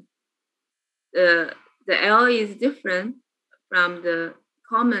factorization. The L is different from the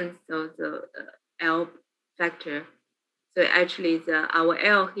commons of the L factor. So actually our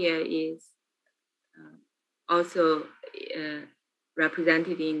L here is also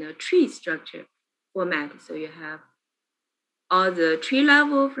represented in a tree structure format. So you have all the tree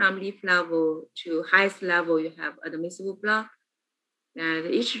level from leaf level to highest level, you have admissible block. And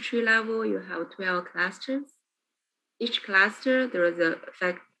each tree level, you have 12 clusters. Each cluster, there is a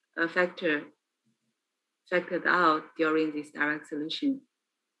factor factored out during this direct solution.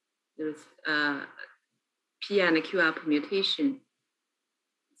 There's P and QR permutation.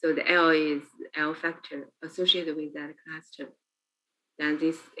 So the L is L factor associated with that cluster. Then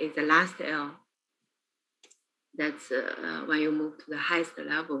this is the last L. That's when you move to the highest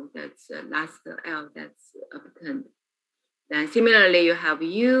level, that's last L that's obtained. Then similarly, you have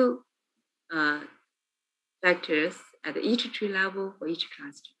U factors at each tree level for each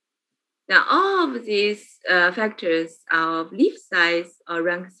cluster. Now, all of these factors are of leaf size or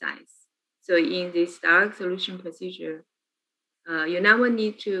rank size. So in this direct solution procedure, you never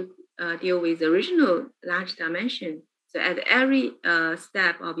need to deal with the original large dimension. So at every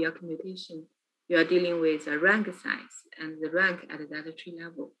step of your computation, you are dealing with a rank size and the rank at that tree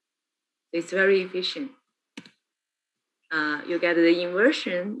level. It's very efficient. You get the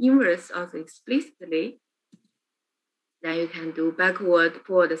inverse also explicitly. Then you can do backward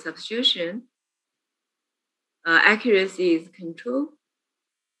forward substitution. Accuracy is control.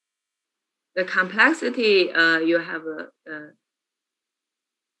 The complexity, you have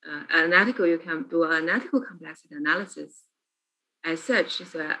analytical, you can do analytical complexity analysis. As such,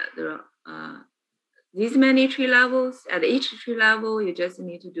 so there are these many tree levels. At each tree level, you just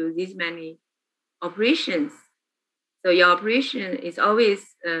need to do these many operations. So your operation is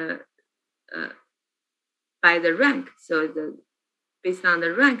always by the rank. So based on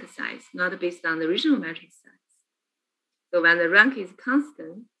the rank size, not based on the original matrix size. So when the rank is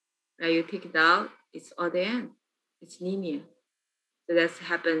constant, when you take it out, it's all the end. It's linear. So that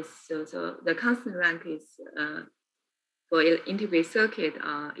happens. So the constant rank is for integrate circuit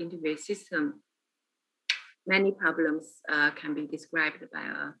or integrate system. Many problems can be described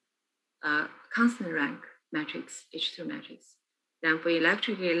by a constant rank matrix, H2 matrix. Then for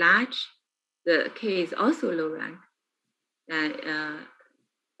electrically large, the K is also low rank. And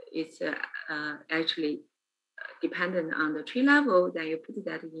it's actually dependent on the tree level. Then you put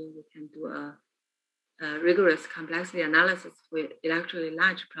that in, you can do a rigorous complexity analysis for electrically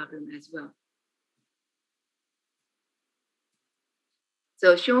large problem as well.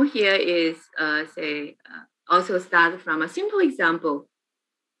 So shown here is, also start from a simple example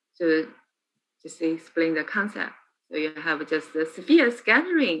to just explain the concept. So you have just the sphere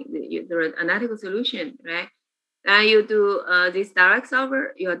scattering, the analytical solution, right? Then you do this direct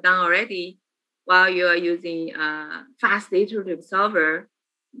solver, you're done already. While you are using fast iterative solver,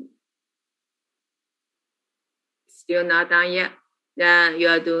 still not done yet. Then you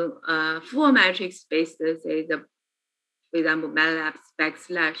are doing full matrix based, say the, for example, MATLAB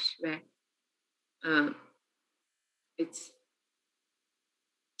backslash, right? It's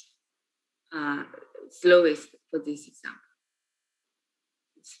slowest for this example.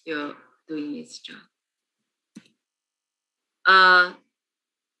 It's still doing its job.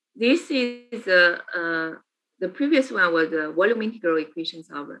 This is the previous one was the volume integral equation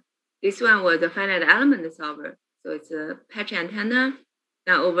solver. This one was the finite element solver. So it's a patch antenna.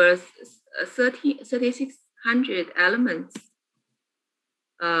 Now over 3,600 elements.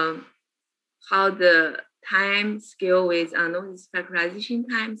 How the time scale with unknown, factorization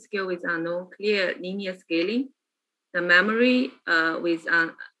time scale with unknown, clear linear scaling. The memory with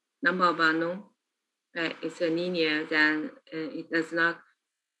a number of unknown, right? It's a linear, then it does not.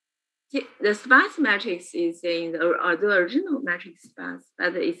 The sparse matrix is in the original matrix sparse,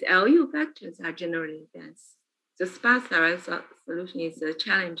 but its LU factors are generally dense. the sparse direct solution is a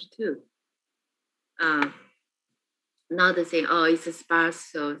challenge too. Not the saying, oh, it's a sparse,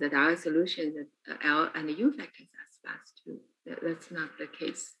 so the direct solution, the L and the U factors are sparse too. That's not the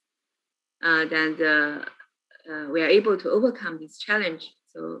case. Then we are able to overcome this challenge.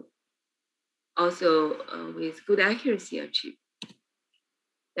 So also with good accuracy achieved.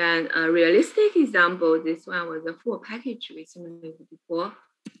 Then a realistic example, this one was a full package we simulated before.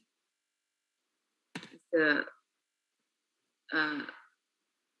 The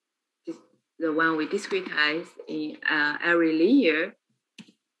one we discretize in every layer.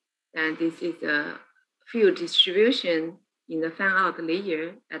 And this is a field distribution in the fan-out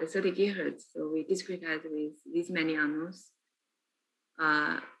layer at 30 gigahertz. So we discretize with this many unknowns,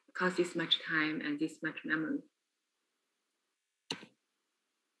 cost this much time and this much memory.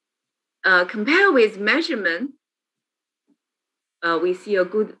 Compare with measurement, we see a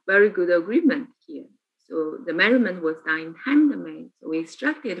very good agreement here. So the measurement was done in time domain. So we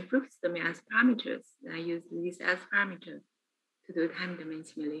extracted flux domain as parameters and used this as parameter to do time domain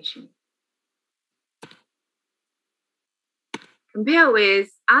simulation. Compare with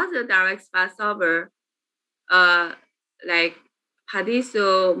other direct sparse solver, like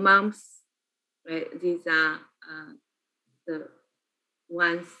Paradiso, MUMPS, right? These are the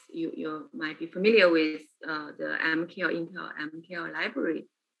ones you might be familiar with, the MKL Intel MKL library.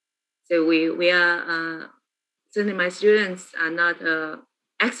 So we are, certainly my students are not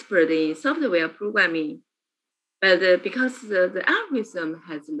expert in software programming, but because the algorithm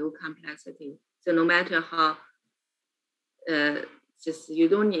has low complexity, so no matter how, just you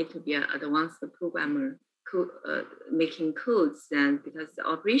don't need to be an advanced programmer making codes, and because the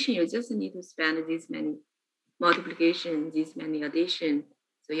operation, you just need to spend this many multiplication, this many addition.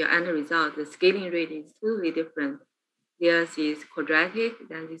 So your end result, the scaling rate is totally different. Theirs is quadratic,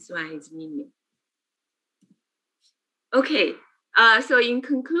 then this one is linear. Okay, so in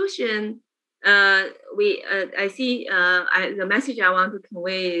conclusion, I see the message I want to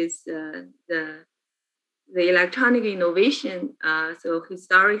convey is the electronic innovation. So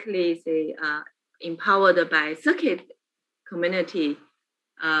historically, say empowered by circuit community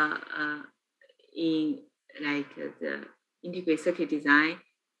in like the integrated circuit design.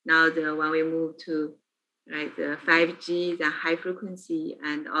 Now when we move to the 5G, the high frequency,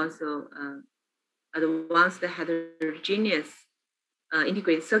 and also advanced heterogeneous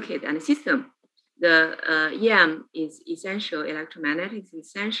integrated circuit and system, the EM is essential, electromagnetics is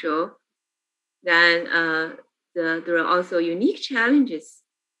essential. Then there are also unique challenges,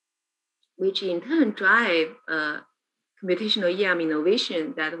 which in turn drive computational EM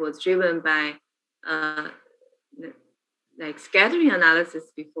innovation that was driven by like scattering analysis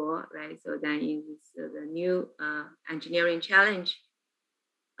before, right? So then in this, the new engineering challenge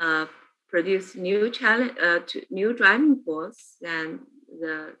produce new challenge, new driving force, then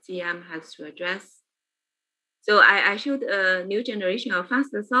the CM has to address. So I showed a new generation of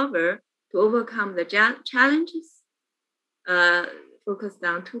faster solver to overcome the challenges, focused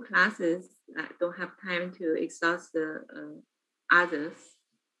on two classes. I don't have time to exhaust the others.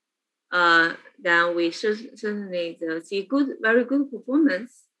 Then we certainly see very good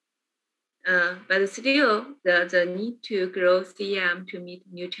performance, but still the need to grow CM to meet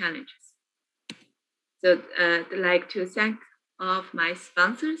new challenges. So I'd like to thank all of my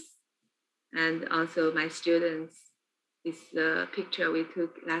sponsors and also my students. This picture we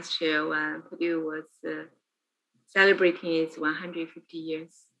took last year when Purdue was celebrating its 150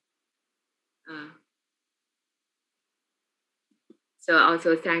 years. So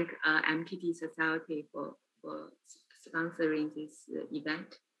also thank MTT Society for sponsoring this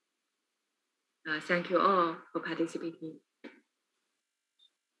event. Thank you all for participating.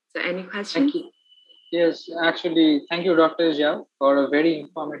 So any questions? Thank you. Yes, actually, thank you, Dr. Zhao, for a very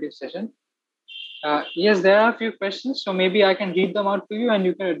informative session. Yes, there are a few questions, so maybe I can read them out to you and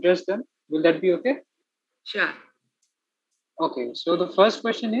you can address them. Will that be okay? Sure. Okay, so the first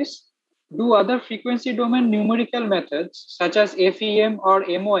question is, do other frequency domain numerical methods such as FEM or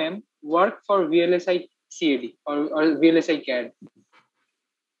MOM work for VLSI CAD or VLSI CAD?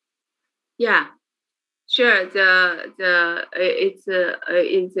 Yeah, sure. It's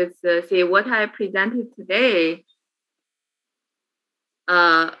see what I presented today.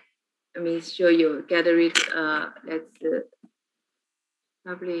 Let me show you. Get rid. Let's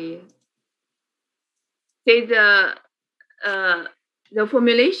probably say the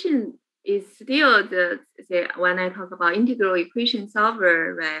formulation is still say when I talk about integral equation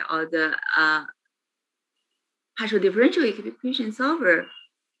solver, right, or the partial differential equation solver.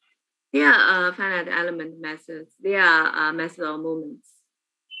 They are finite element methods. They are method of moments.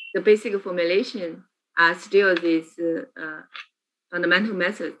 The basic formulation are still these fundamental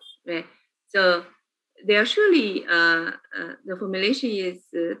methods, right? So they are surely the formulation is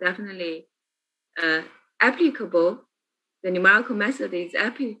definitely applicable. The numerical method is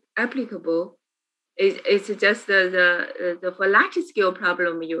applicable. It's just the for large scale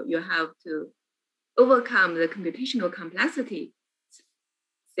problem you have to overcome the computational complexity.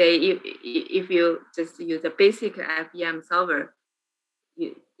 Say if you just use a basic FEM solver,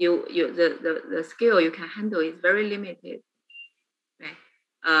 the scale you can handle is very limited,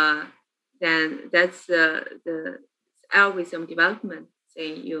 right? Then that's the algorithm development.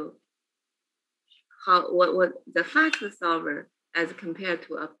 Say what the fast solver as compared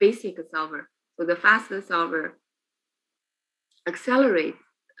to a basic solver. So the fast solver accelerates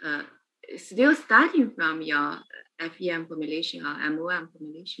still starting from your FEM formulation or MOM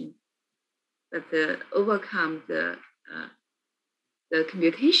formulation, but overcome the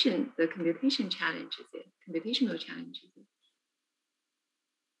computation challenges, computational challenges.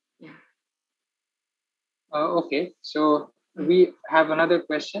 Yeah. Okay, so we have another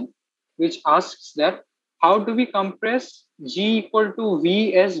question which asks that how do we compress G equal to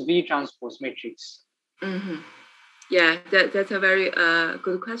V as V transpose matrix? Mm-hmm. Yeah, that's a very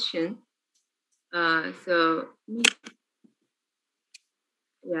good question. So yeah,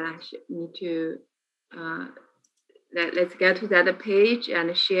 need to let's get to that page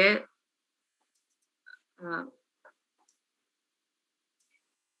and share.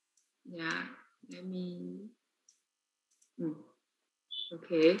 Yeah, let me.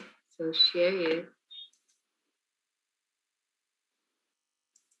 Okay, so share it.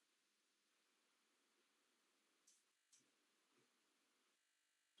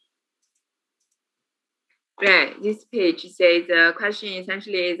 Right, this page says the question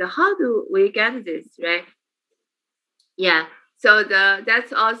essentially is how do we get this, right? Yeah, so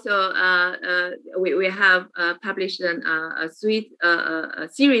that's also we have published a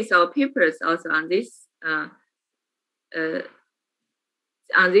series of papers also on this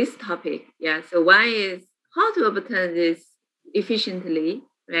topic. Yeah, so one is how to obtain this efficiently,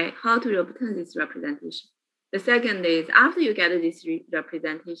 right? How to obtain this representation. The second is after you get this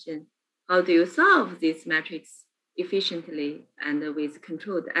representation, how do you solve this matrix efficiently and with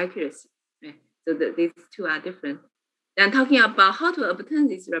controlled accuracy, right? So these two are different. Then talking about how to obtain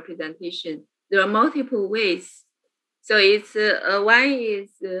this representation, there are multiple ways. So it's one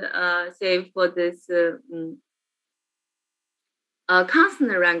is say for this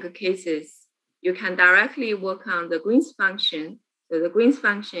constant rank cases, you can directly work on the Green's function. So the Green's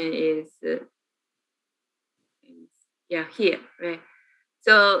function is here, right?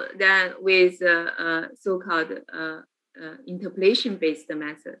 So then with so-called interpolation-based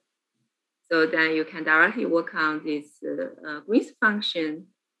method, so then you can directly work on this Green's function,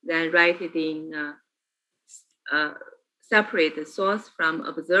 then write it in separate source from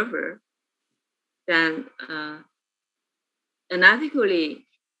observer, then analytically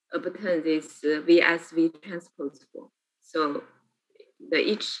obtain this VSV transpose form. So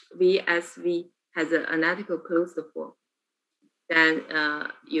each VSV has an analytical closed form. Then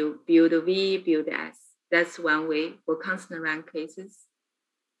you build V, build S. That's one way for constant rank cases.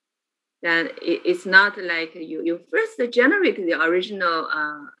 Then it's not like you first generate the original,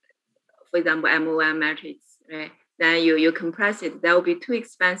 for example, MOM matrix, right? Then you compress it. That will be too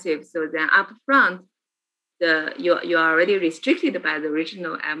expensive. So then upfront, you're already restricted by the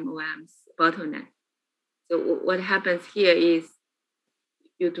original MOM's bottleneck. So what happens here is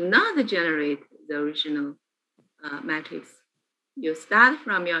you do not generate the original matrix. You start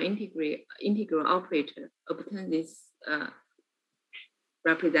from your integral operator, obtain this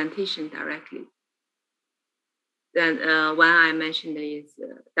representation directly. Then one I mentioned is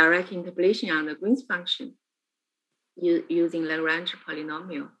direct interpolation on the Green's function using Lagrange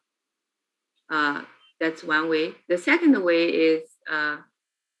polynomial. That's one way. The second way is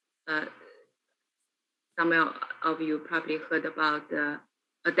some of you probably heard about the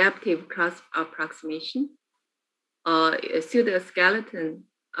adaptive cross approximation or pseudo-skeleton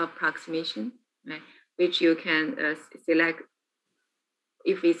approximation, right? Which you can select.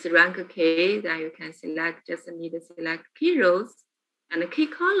 If it's rank K, then you can need to select key rows and key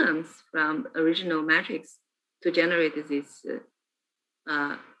columns from original matrix to generate this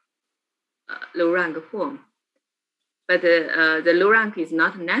low rank form. But the low rank is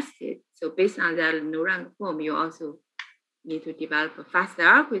not nested. So based on that low rank form, you also need to develop a faster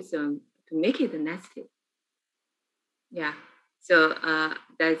algorithm to make it nested. Yeah, so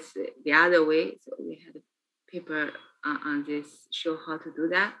that's the other way. So we had a paper on this, show how to do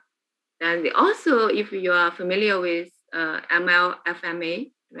that. And also, if you are familiar with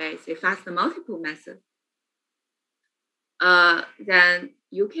MLFMA, right? Say fast multiple method. Then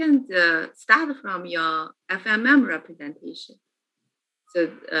you can start from your FMM representation. So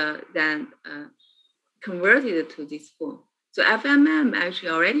then convert it to this form. So FMM actually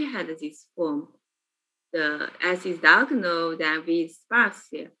already had this form. The S is diagonal, then V is sparse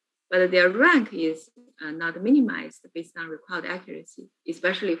here. But their rank is not minimized based on required accuracy,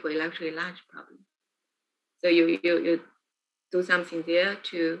 especially for electrically large problems. So you do something there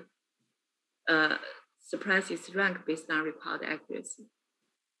to suppress its rank based on required accuracy.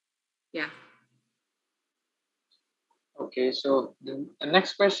 Yeah. Okay, so the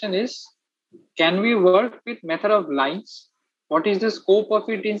next question is, can we work with method of lines? What is the scope of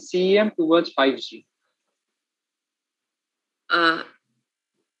it in CEM towards 5G?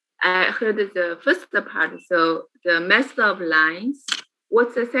 I heard the first part. So the method of lines.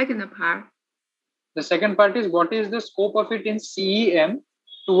 What's the second part? The second part is, what is the scope of it in CEM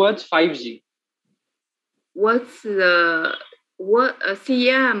towards 5G? What's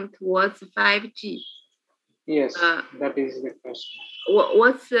CEM towards 5G? Yes, that is the question.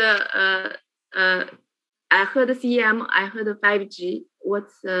 What's I heard CEM, I heard 5G.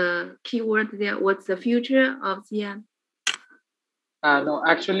 What's the keyword there? What's the future of CEM? No,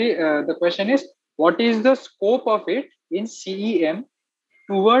 actually, the question is, what is the scope of it in CEM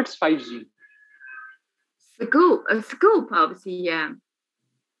towards 5G? Scope of CEM.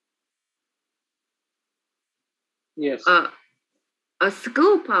 Yes. A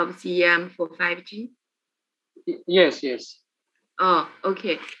scope of CEM for 5G? Yes. Oh,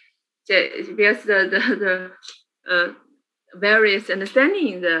 okay. Because the various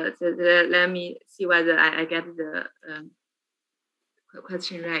understanding, let me see whether I get the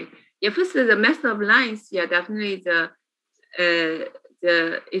question right. Yeah, first the method of lines. Yeah, definitely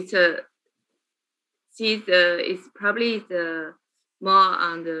it's probably the more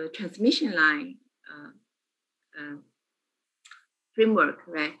on the transmission line framework,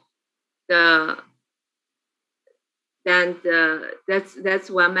 right? That's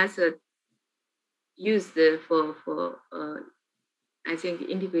one method used for I think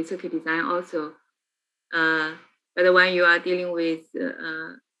integrated circuit design also. But when you are dealing with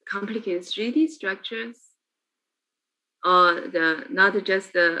complicated 3D structures, or not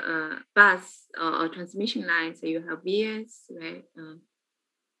just the bus or transmission lines, so you have VS, right?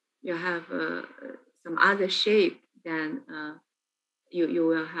 You have some other shape, then you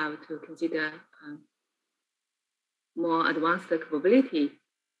will have to consider more advanced capability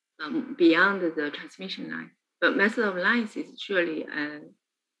beyond the transmission line. But method of lines is surely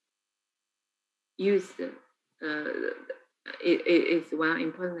used. It is one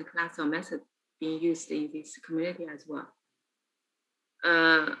important class of method being used in this community as well.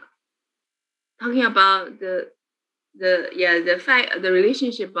 Talking about the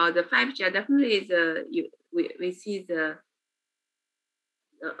relationship of the 5G, definitely is we see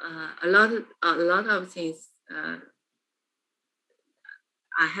a lot of things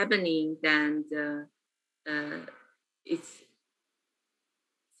are happening, and it's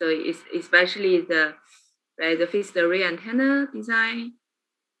especially the phased array antenna design.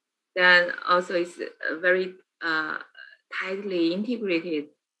 Then also it's very tightly integrated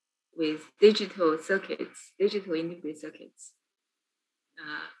with digital integrated circuits.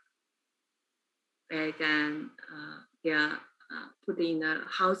 Right, then they are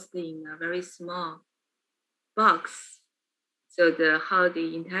housed in a very small box. So how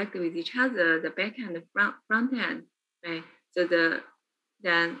they interact with each other, the back end and front end, right? So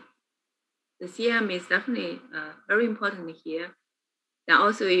then the CM is definitely very important here. Then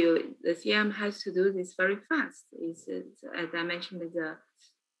also the CM has to do this very fast. It's as I mentioned,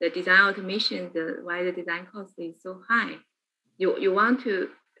 the design automation, why the design cost is so high. You want to,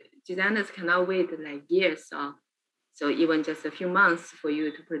 designers cannot wait like years or so even just a few months for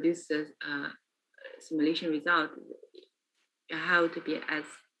you to produce the simulation result. You have to be as,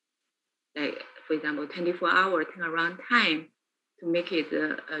 like, for example, 24-hour turnaround time to make it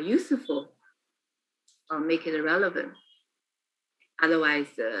useful or make it relevant. Otherwise,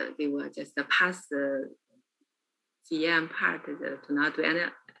 they will just pass the CM part to not do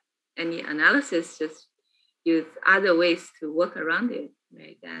any analysis, just use other ways to work around it,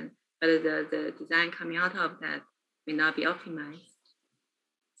 right? But the design coming out of that may not be optimized.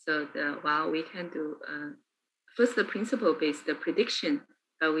 So while we can do first the principle-based prediction,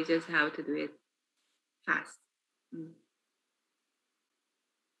 but we just have to do it fast.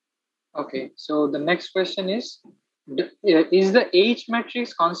 Okay, so the next question is the H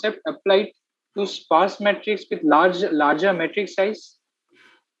matrix concept applied to sparse matrix with larger matrix size?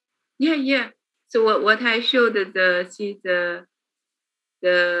 Yeah. So what I showed,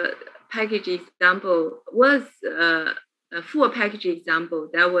 the package example was a full package example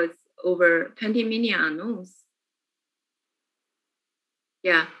that was over 20 million unknowns.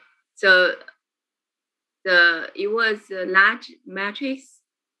 Yeah, so it was a large matrix.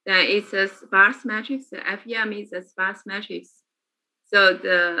 Then it's a sparse matrix. The FEM is a sparse matrix. So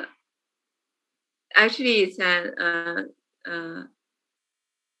actually it's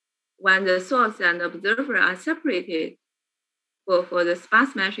when the source and observer are separated for the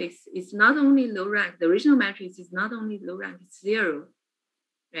sparse matrix, it's not only low rank. The original matrix is not only low rank, it's 0,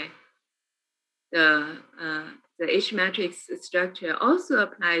 right? The H matrix structure also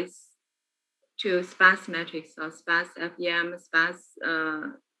applies to sparse matrix or sparse FEM, sparse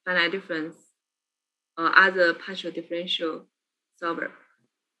finite difference, or other partial differential solver.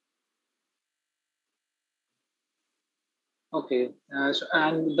 Okay,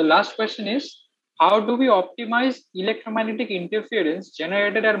 and the last question is, how do we optimize electromagnetic interference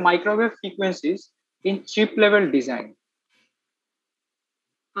generated at microwave frequencies in chip level design?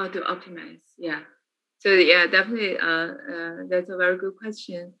 How to optimize? Yeah. So yeah, definitely. That's a very good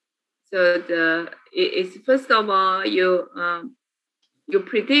question. So it's first of all you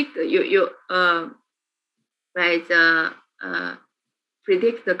predict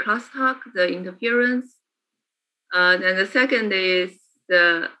predict the crosstalk, the interference. Then the second is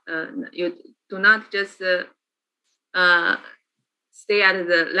you do not just stay at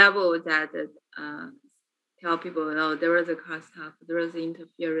the level that tell people, oh, there was a crosstalk, there was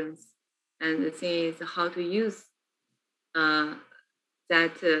interference, and the thing is how to use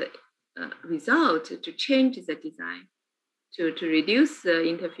that result to change the design to reduce the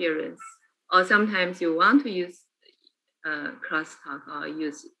interference. Or sometimes you want to use crosstalk or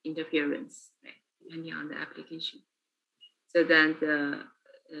use interference, right, depending on the application. So then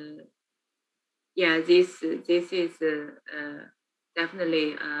this is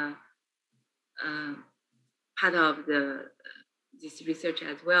definitely part of this research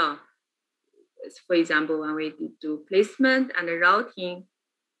as well. For example, when we do placement and routing,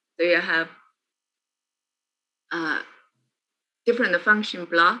 so you have different function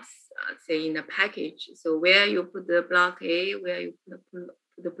blocks, say in a package. So where you put the block A, where you put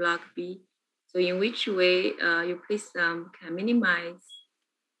the block B. So in which way you place them can minimize,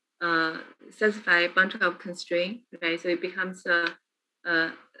 satisfy a bunch of constraints, right? So it becomes a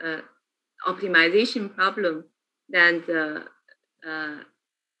optimization problem. Then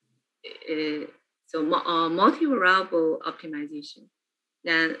multi-variable optimization.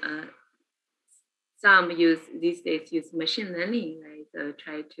 Then some these days use machine learning, right?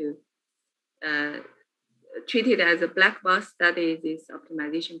 Try to treat it as a black box study, this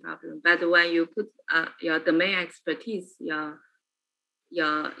optimization problem. But when you put your domain expertise, your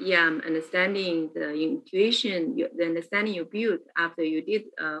EM understanding, the intuition, the understanding you built after you did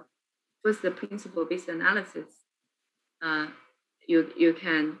first the principle-based analysis, you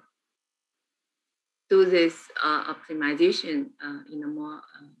can do this optimization in a more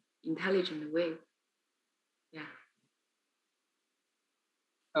intelligent way. Yeah.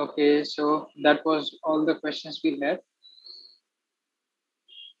 Okay, so that was all the questions we had.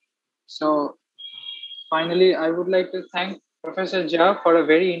 So finally, I would like to thank Professor Jha for a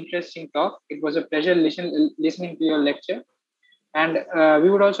very interesting talk. It was a pleasure listening to your lecture. And we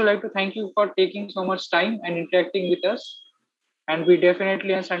would also like to thank you for taking so much time and interacting with us. And we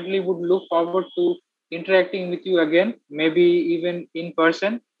definitely and certainly would look forward to interacting with you again, maybe even in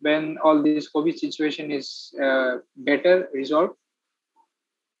person when all this COVID situation is better resolved.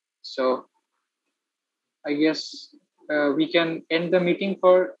 So I guess we can end the meeting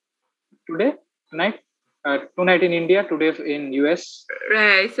for tonight in India, today in US.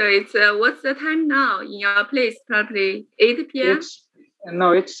 Right. So it's what's the time now in your place? Probably 8 p.m. It's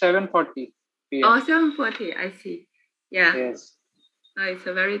 7:40 p.m. Oh, 7:40. I see. Yeah. Yes. It's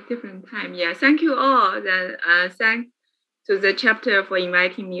a very different time. Yeah. Thank you all. Then thanks to the chapter for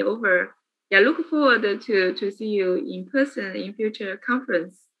inviting me over. Yeah. Look forward to see you in person in future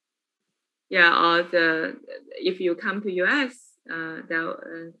conference. Yeah. Or if you come to US.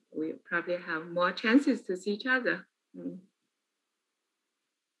 We probably have more chances to see each other.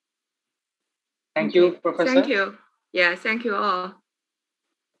 Thank you, Professor. Thank you. Yeah, thank you all.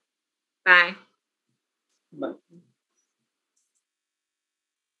 Bye.